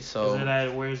Sunday. So Is it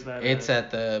at, where's that it's at?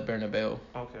 at the Bernabeu.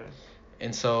 Okay.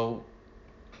 And so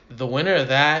the winner of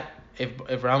that,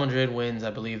 if Real Madrid wins,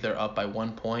 I believe they're up by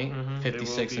 1 point, Mhm, they will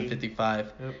 56 and be.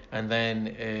 55. Yep. And then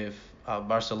if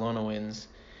Barcelona wins,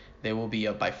 they will be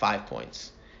up by 5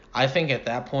 points. I think at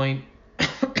that point,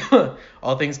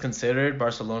 all things considered,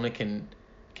 Barcelona can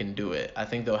do it. I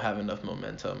think they'll have enough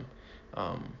momentum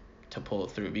to pull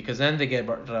it through, because then they get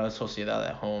Real Sociedad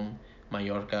at home,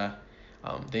 Mallorca.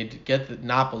 They get the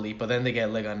Napoli, but then they get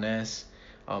Leganés.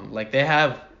 Like they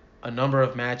have a number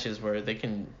of matches where they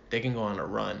can go on a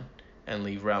run and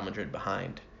leave Real Madrid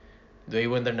behind. They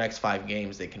win their next 5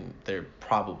 games, they're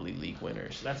probably league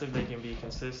winners. That's if they can be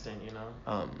consistent, you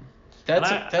know.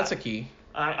 That's a key.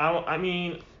 I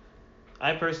mean,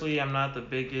 I personally am not the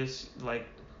biggest, like,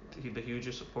 the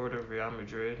hugest supporter of Real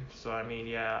Madrid. So, I mean,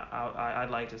 yeah, I'd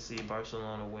like to see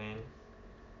Barcelona win.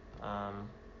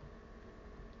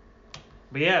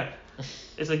 But, yeah,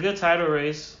 it's a good title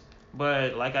race.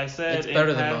 But, like I said... It's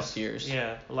better than most years.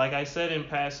 Yeah, like I said in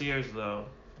past years, though,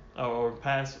 or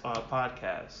past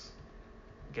podcasts,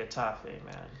 Getafe,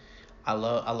 man. I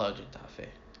love Getafe.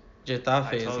 Getafe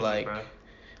I is told you, like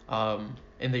bro.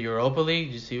 in the Europa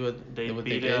League. You see what They they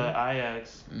beat did?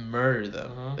 Ajax. Murder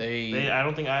them. Uh-huh. They I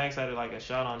don't think Ajax had like a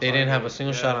shot on. didn't have a target.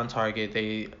 single Yeah. shot on target.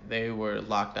 They were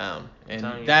locked down, and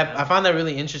telling you, that man. I found that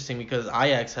really interesting because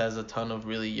Ajax has a ton of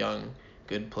really young,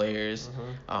 good players.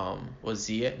 Uh-huh. Was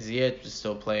Ziyech is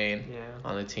still playing Yeah.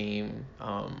 on the team.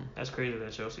 That's crazy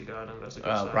that Chelsea got him. That's a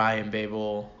good sign. Ryan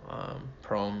Babel,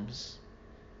 Promes,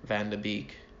 Van de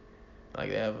Beek. Like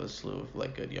they have a slew of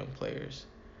like good young players.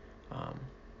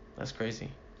 That's crazy.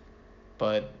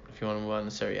 But if you want to move on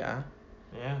to Serie A,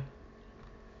 Yeah.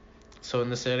 so in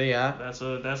the Serie A, That's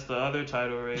the other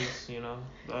title race. You know,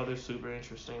 the other super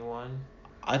interesting one.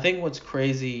 I think what's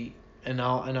crazy, and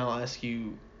I'll ask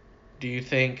you, do you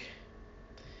think?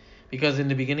 Because in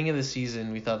the beginning of the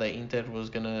season, we thought that Inter was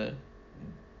gonna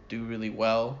do really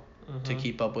well to Mhm.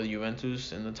 keep up with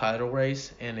Juventus in the title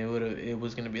race, and it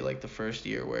was gonna be like the first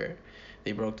year where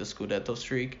they broke the Scudetto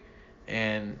streak,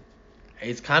 and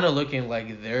it's kind of looking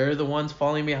like they're the ones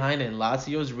falling behind, and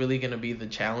Lazio is really gonna be the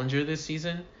challenger this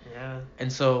season. Yeah.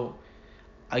 And so,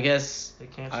 I guess They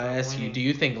can't I stop ask you, winning. do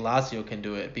you think Lazio can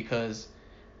do it? Because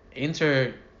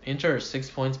Inter Inter are 6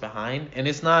 points behind, and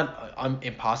it's not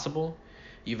impossible.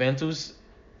 Juventus,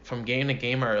 from game to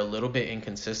game, are a little bit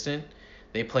inconsistent.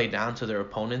 They play down to their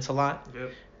opponents a lot,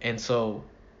 Yep. and so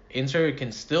Inter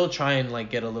can still try and like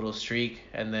get a little streak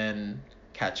and then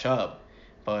catch up,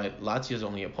 but Lazio's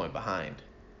only a point behind.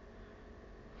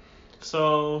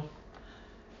 So,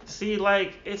 see,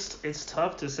 like it's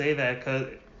tough to say that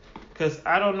cause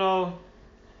I don't know.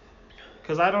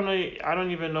 Cause I don't know. I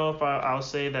don't even know if I'll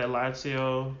say that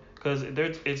Lazio. Cause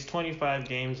it's 25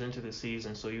 games into the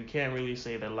season, so you can't really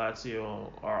say that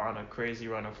Lazio are on a crazy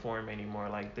run of form anymore.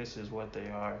 Like this is what they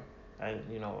are.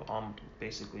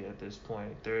 Basically at this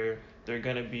point, they're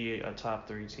gonna be a top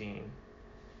 3 team,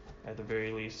 at the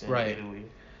very least in Right. Italy.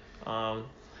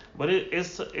 But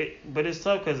it's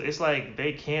tough because it's like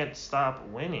they can't stop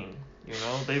winning.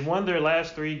 They've won their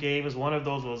last 3 games. One of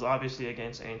those was obviously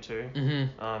against Inter.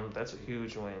 That's a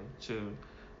huge win too.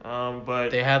 But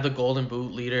They have the Golden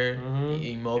Boot leader,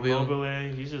 Immobile.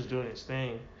 Immobile, he's just doing his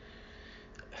thing.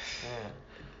 Man.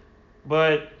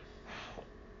 But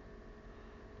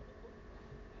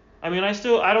I mean, I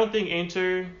don't think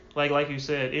Inter, like you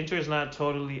said, Inter's not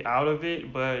totally out of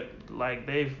it, but like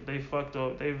they've fucked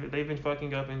up. They've been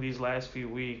fucking up in these last few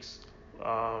weeks,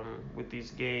 with these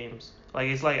games. Like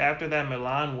it's like after that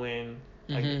Milan win,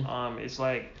 like it's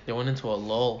like They went into a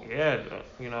lull. yeah,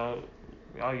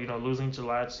 losing to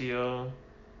Lazio,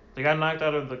 they got knocked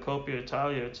out of the Coppa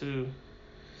Italia too.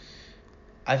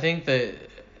 I think that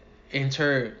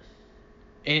Inter,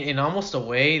 in almost a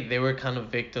way, they were kind of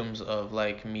victims of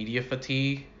like media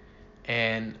fatigue,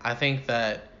 and I think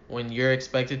that when you're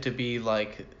expected to be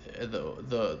like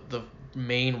the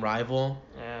main rival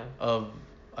Yeah. of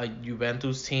a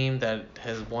Juventus team that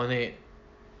has won it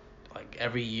like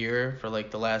every year for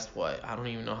like the last I don't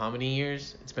even know how many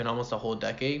years. It's been almost a whole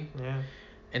decade. Yeah.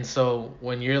 And so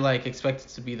when you're like expected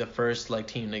to be the first like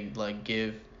team to like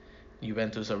give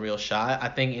Juventus a real shot, I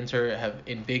think Inter have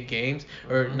in big games,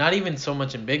 or not even so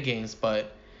much in big games,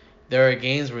 but there are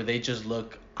games where they just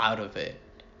look out of it,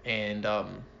 and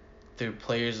their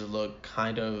players look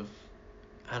kind of,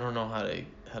 I don't know how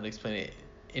to explain it,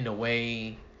 in a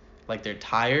way like they're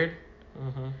tired.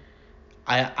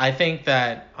 I think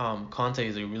that Conte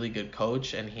is a really good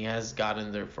coach and he has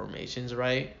gotten their formations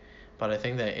right, but I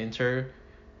think that Inter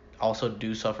also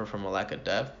do suffer from a lack of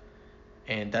depth,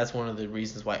 and that's one of the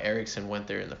reasons why Eriksen went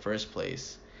there in the first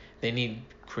place. They need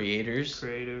creators,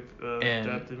 Creative and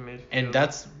depth in midfield. and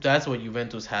that's what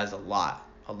Juventus has a lot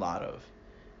of,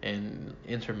 and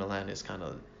Inter Milan is kind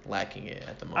of lacking it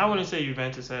at the moment. I wouldn't say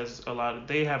Juventus has a lot of.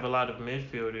 They have a lot of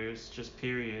midfielders, just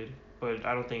period. But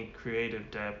I don't think creative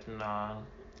depth. Nah.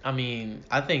 I mean,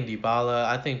 I think Dybala,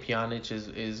 I think Pjanic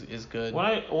is good.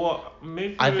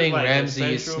 Midfielder. I think like Ramsey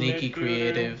is central sneaky midfielder,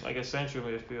 creative. Like a central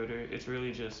midfielder, it's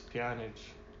really just Pjanic.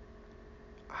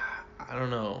 I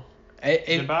don't know.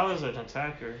 Dybala's an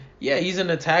attacker. Yeah, he's an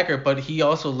attacker, but he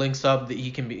also links up that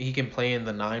he can play in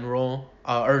the 9 role,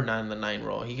 or not in the 9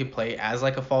 role. He can play as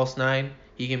like a false 9.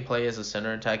 He can play as a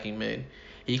center attacking mid.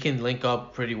 He can link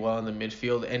up pretty well in the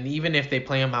midfield, and even if they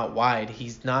play him out wide,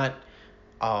 he's not.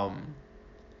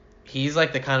 He's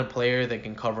like the kind of player that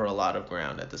can cover a lot of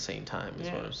ground at the same time. Is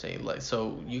what I'm saying. Like,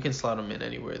 so you can slot him in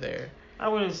anywhere there. I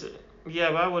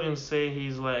wouldn't say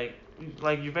he's like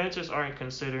Juventus aren't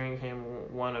considering him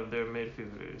one of their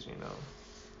midfielders.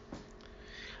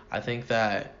 I think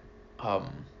that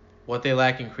what they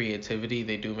lack in creativity,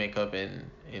 they do make up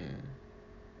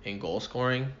in goal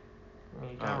scoring. I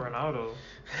mean, you got Ronaldo.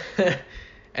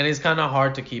 And it's kind of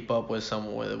hard to keep up with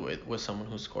someone with someone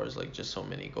who scores like just so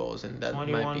many goals, and that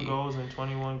 21 might be. goals in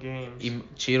 21 games.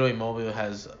 Ciro Immobile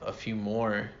has a few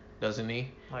more, doesn't he?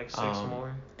 Like 6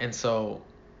 more. And so,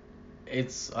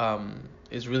 it's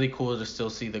really cool to still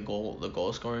see the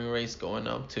goal scoring race going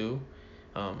up too.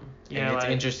 And it's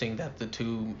interesting that the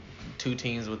two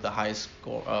teams with the highest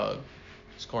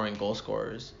scoring goal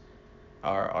scorers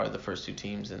are the first 2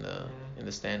 teams in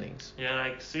the standings. Yeah,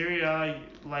 like Serie A,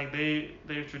 like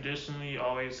they've traditionally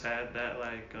always had that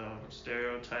like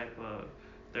stereotype of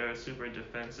they're a super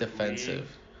defensive league.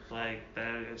 Like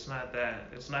that,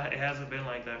 it hasn't been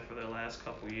like that for the last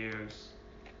couple years.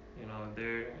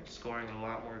 They're scoring a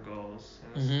lot more goals,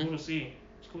 and it's cool to see.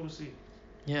 It's cool to see.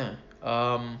 Yeah.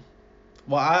 Well,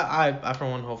 I for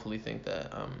one hopefully think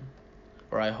that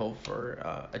or I hope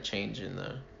for a change in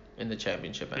the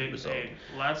championship end result. Hey,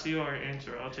 Lazio or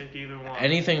Inter, I'll take either one.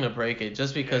 Anything to break it,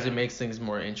 just because it makes things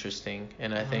more interesting,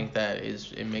 and I think that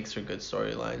it makes for good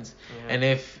storylines. Yeah. And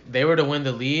if they were to win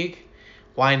the league,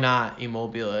 why not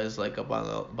Immobile as like a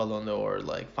Ballon d'Or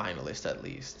like finalist at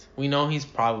least? We know he's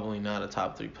probably not a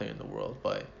top 3 player in the world,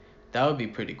 but that would be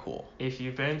pretty cool. If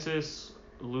Juventus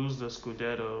lose the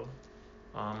Scudetto,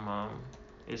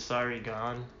 is Sarri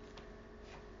gone?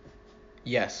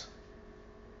 Yes.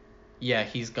 Yeah,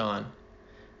 he's gone.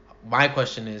 My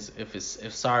question is, if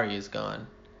Sarri is gone,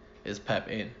 is Pep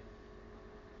in?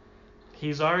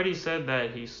 He's already said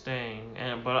that he's staying,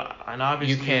 and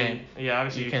obviously you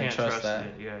can't trust that.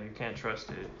 it. Yeah, you can't trust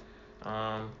it.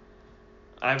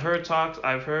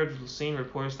 Seen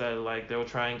reports that like they'll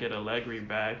try and get Allegri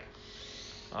back.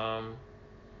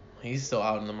 He's still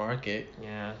out in the market.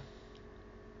 Yeah,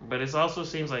 but it also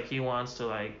seems like he wants to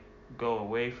like go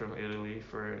away from Italy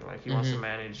for like he wants to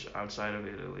manage outside of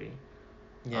Italy.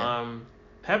 Yeah.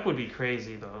 Pep would be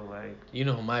crazy though. Like, you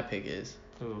know who my pick is?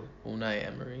 Who? Unai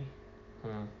Emery.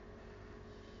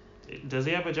 Does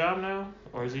he have a job now,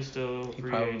 or is he still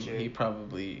free agent? He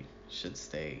probably should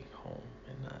stay home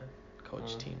and not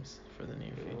coach teams for the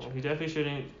near future. Well, he definitely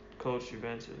shouldn't coach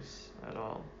Juventus at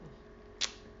all.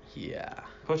 Yeah.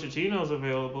 Pochettino's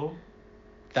available.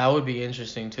 That would be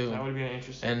interesting too. That would be an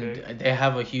interesting And pick. they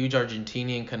have a huge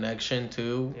Argentinian connection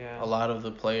too. Yeah. A lot of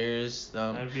the players.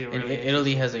 That'd be a and really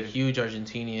Italy has a interesting huge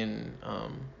Argentinian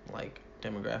like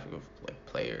demographic of like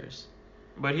players.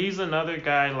 But he's another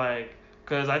guy like,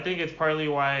 because I think it's partly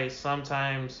why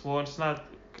sometimes, well, it's not,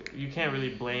 you can't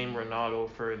really blame Ronaldo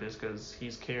for this because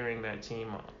he's carrying that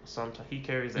team. Sometimes he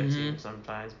carries that team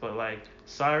sometimes, but like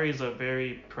Sarri's a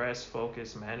very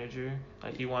press-focused manager.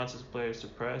 Like he wants his players to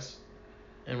press.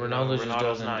 And Ronaldo just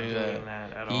doesn't not do doing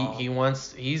that. at all.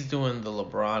 He's doing the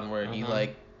LeBron where he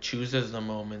like chooses the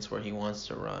moments where he wants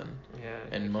to run. Yeah.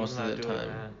 And most of the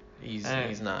time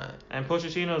he's not. And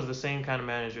Pochettino's the same kind of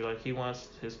manager. Like he wants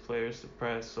his players to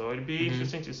press. So it'd be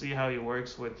interesting to see how he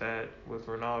works with that with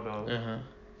Ronaldo.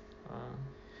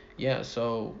 Yeah.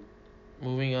 So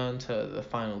moving on to the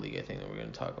final league, I think that we're gonna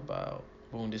talk about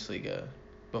Bundesliga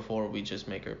before we just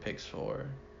make our picks for,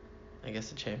 I guess,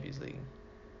 the Champions League.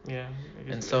 Yeah.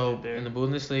 And so in the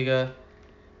Bundesliga,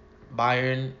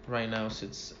 Bayern right now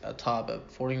sits atop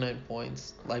at 49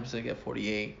 points, Leipzig at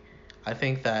 48. I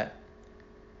think that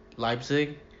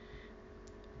Leipzig,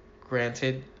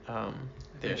 granted, I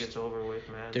think it's over with,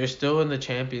 man. they're still in the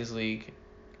Champions League,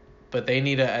 but they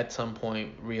need to at some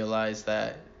point realize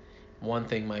that one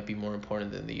thing might be more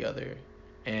important than the other.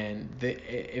 And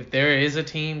if there is a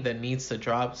team that needs to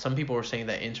drop, some people were saying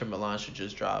that Inter Milan should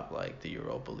just drop like the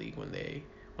Europa League when they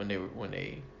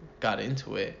got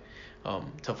into it,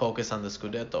 to focus on the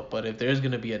Scudetto. But if there's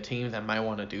gonna be a team that might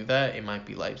want to do that, it might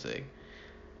be Leipzig,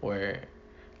 where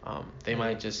they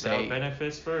might just say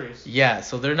benefits first. Yeah,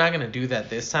 so they're not gonna do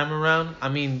that this time around. I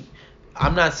mean,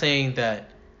 I'm not saying that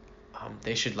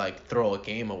they should like throw a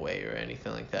game away or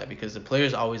anything like that, because the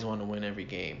players always want to win every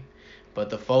game, but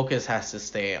the focus has to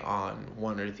stay on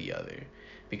one or the other,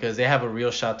 because they have a real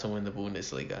shot to win the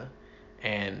Bundesliga.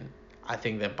 And I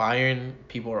think that Bayern,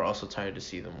 people are also tired to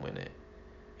see them win it.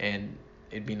 And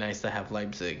it'd be nice to have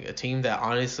Leipzig, a team that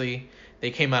honestly, they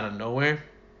came out of nowhere.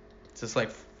 Just like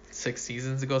 7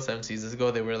 seasons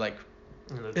ago, they were like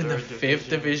in the 5th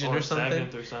division or something.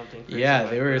 7th or something. Yeah,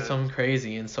 they were something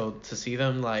crazy. And so to see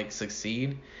them like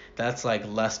succeed, that's like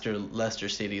Leicester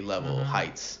City level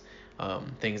heights.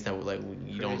 Things that like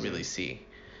you don't really see.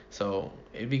 So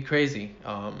it'd be crazy,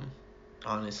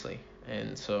 honestly.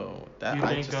 And so that you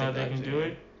think they can do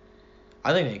it?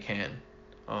 I think they can.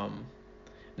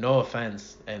 No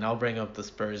offense, and I'll bring up the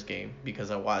Spurs game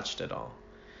because I watched it all.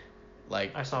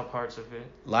 Like, I saw parts of it.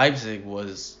 Leipzig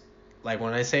was, like,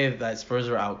 when I say that Spurs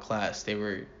were outclassed, they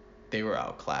were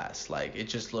outclassed. Like, it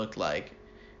just looked like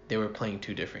they were playing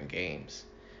two different games.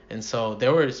 And so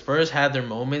Spurs had their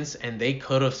moments and they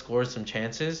could have scored some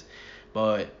chances,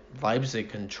 but Leipzig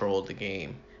controlled the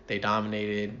game. They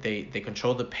dominated. They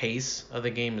controlled the pace of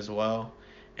the game as well,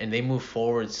 and they moved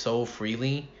forward so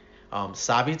freely.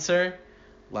 Sabitzer,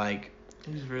 like,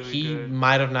 he's really he good.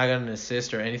 might have not gotten an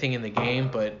assist or anything in the game,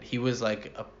 but he was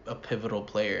like a pivotal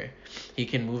player. He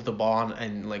can move the ball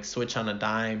and like switch on a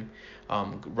dime,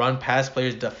 run past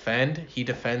players, defend. He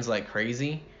defends like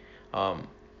crazy.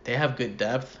 They have good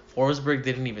depth. Forsberg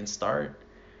didn't even start.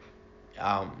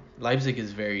 Leipzig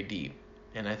is very deep,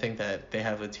 and I think that they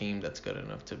have a team that's good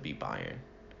enough to beat Bayern.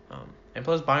 And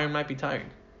plus, Bayern might be tired.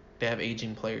 They have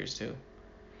aging players too.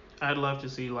 I'd love to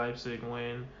see Leipzig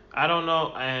win. I don't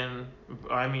know, and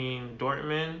I mean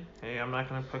Dortmund. Hey, I'm not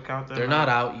gonna pick out them. They're not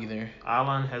out either.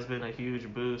 Alan has been a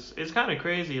huge boost. It's kind of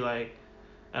crazy, like,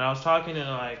 and I was talking to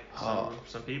like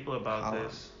some people about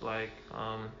this, like,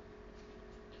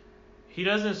 he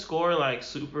doesn't score like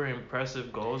super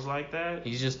impressive goals like that.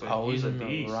 He's just always in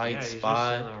the right spot. He's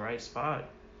just in the right spot.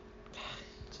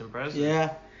 It's impressive.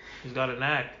 Yeah. He's got a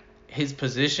knack. His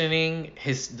positioning,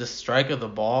 the strike of the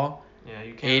ball, Yeah,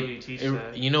 you can't really teach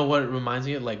that. You know what it reminds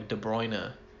me of? Like De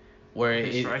Bruyne, where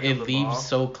His it striking the leaves ball.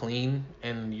 so clean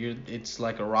and it's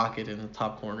like a rocket in the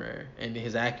top corner, and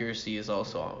his accuracy is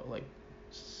also like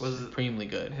Was it- supremely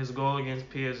good. His goal against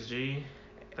PSG,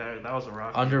 that was a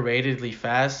rocket. Underratedly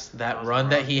fast. That was a run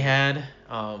that he rocket.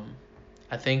 had,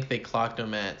 I think they clocked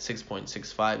him at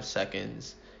 6.65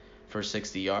 seconds for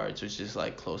 60 yards, which is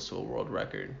like close to a world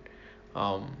record.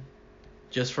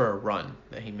 Just for a run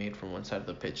that he made from one side of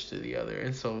the pitch to the other.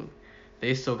 And so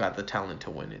they still got the talent to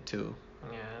win it too.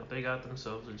 Yeah, they got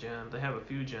themselves a gem. They have a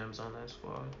few gems on that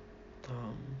squad.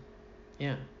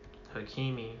 Yeah.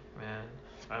 Hakimi, man,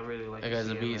 I really like That to guy's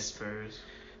see a him at beast. Spurs.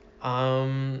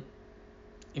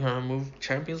 You want to move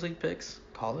Champions League picks?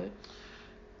 Call it.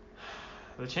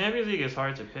 The Champions League is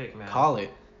hard to pick, man. Call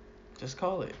it. Just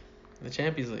call it. The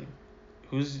Champions League.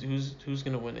 Who's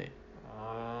gonna win it?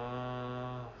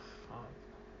 Fuck.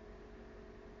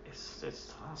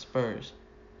 It's tough. Spurs.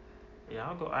 Yeah,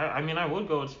 I'll go. I mean, I would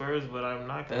go with Spurs, but I'm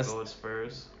not gonna go with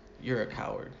Spurs. You're a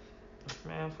coward.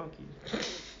 Man, fuck you.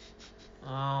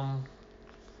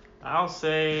 I'll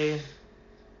say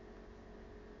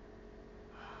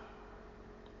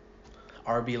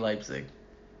RB Leipzig.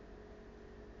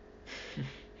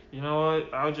 You know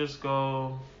what? I'll just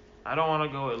go. I don't want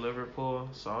to go with Liverpool,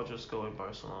 so I'll just go with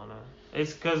Barcelona.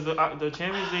 It's because the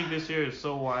Champions League this year is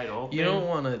so wide open. You don't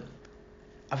want to.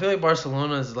 I feel like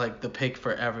Barcelona is like the pick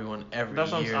for everyone every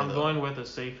That's what year. I'm though. going with a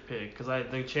safe pick because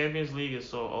the Champions League is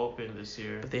so open this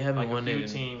year. But they haven't like won a few it.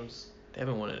 teams. They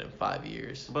haven't won it in 5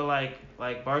 years. But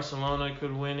like Barcelona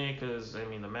could win it because I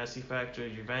mean the Messi factor,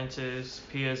 Juventus,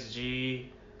 PSG,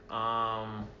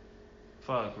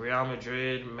 Real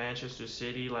Madrid, Manchester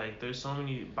City. Like there's so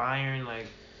many Bayern. Like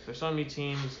there's so many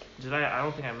teams. I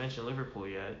don't think I mentioned Liverpool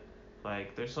yet.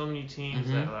 Like there's so many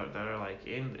teams that are like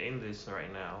in this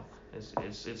right now.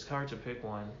 It's hard to pick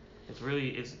one. This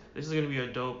is gonna be a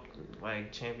dope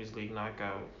like Champions League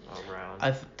knockout round.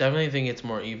 I definitely think it's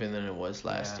more even than it was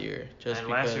last Yeah. year. Just and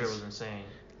because last year was insane.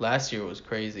 last year was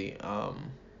crazy.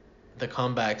 The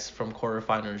comebacks from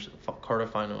quarterfinals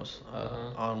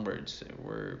onwards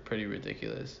were pretty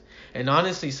ridiculous. And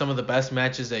honestly, some of the best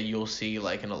matches that you'll see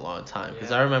like in a long time.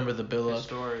 Because I remember the build-up.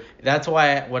 Historic. That's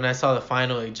why when I saw the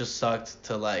final, it just sucked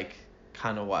to like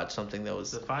kind of watch something that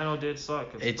was. The final did suck.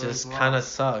 It just kind of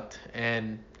sucked,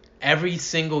 and every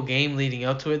single game leading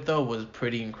up to it though was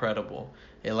pretty incredible.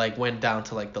 It like went down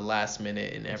to like the last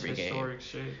minute in every game. Historic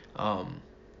shit.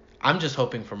 I'm just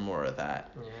hoping for more of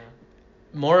that. Yeah.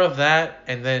 More of that,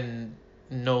 and then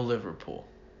no Liverpool.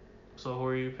 So who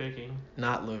are you picking?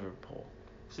 Not Liverpool.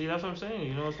 See, that's what I'm saying.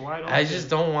 You know, it's wide open. I just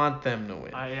don't want them to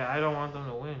win. I don't want them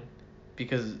to win.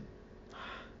 Because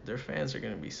their fans are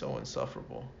going to be so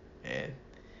insufferable. And,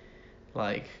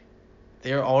 like,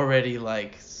 they're already,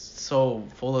 like, so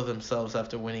full of themselves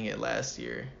after winning it last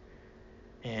year.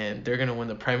 And they're going to win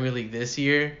the Premier League this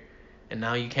year. And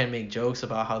now you can't make jokes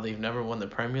about how they've never won the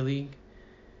Premier League.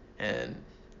 And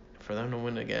for them to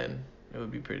win again, it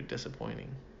would be pretty disappointing.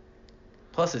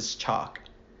 Plus, it's chalk.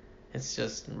 It's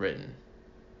just written.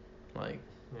 Like,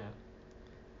 Yeah.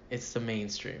 it's the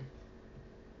mainstream.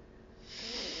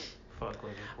 Fuck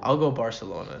Liverpool. I'll go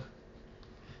Barcelona.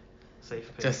 Safe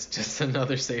pick. Just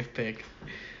another safe pick.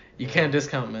 You Yeah. can't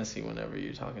discount Messi whenever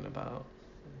you're talking about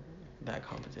that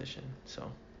competition.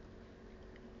 So,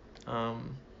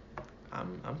 I'm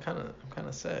kind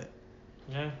of set.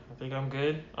 Yeah, I think I'm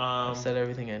good. I've said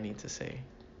everything I need to say.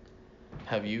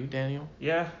 Have you, Daniel?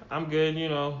 Yeah, I'm good. You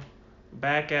know,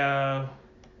 back. We're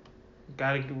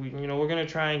gonna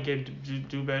try and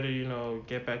do better. You know,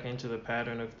 get back into the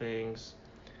pattern of things.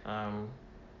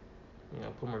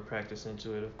 Put more practice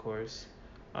into it, of course.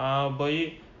 But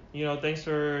thanks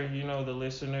for the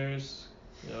listeners.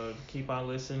 Keep on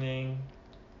listening,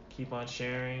 keep on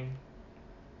sharing.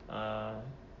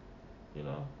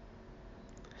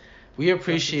 We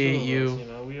appreciate That's the you. two of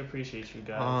us, we appreciate you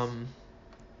guys.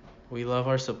 We love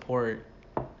our support,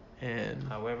 and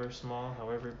However small,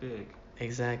 however big.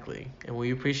 exactly, and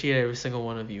we appreciate every single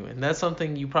one of you. And that's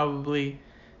something you probably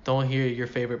don't hear your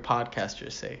favorite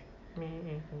podcasters say.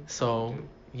 So,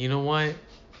 you know what?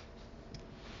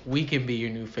 We can be your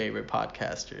new favorite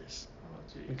podcasters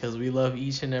because we love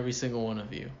each and every single one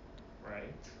of you.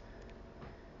 Right.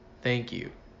 Thank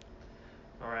you.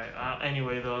 All right.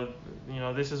 Anyway, though,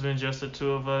 this has been just the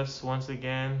two of us once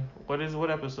again. What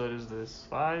episode is this?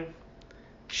 5?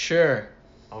 Sure.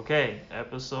 Okay,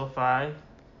 episode 5.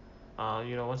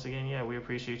 Once again, yeah, we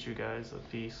appreciate you guys.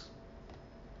 Peace.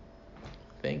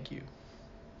 Thank you.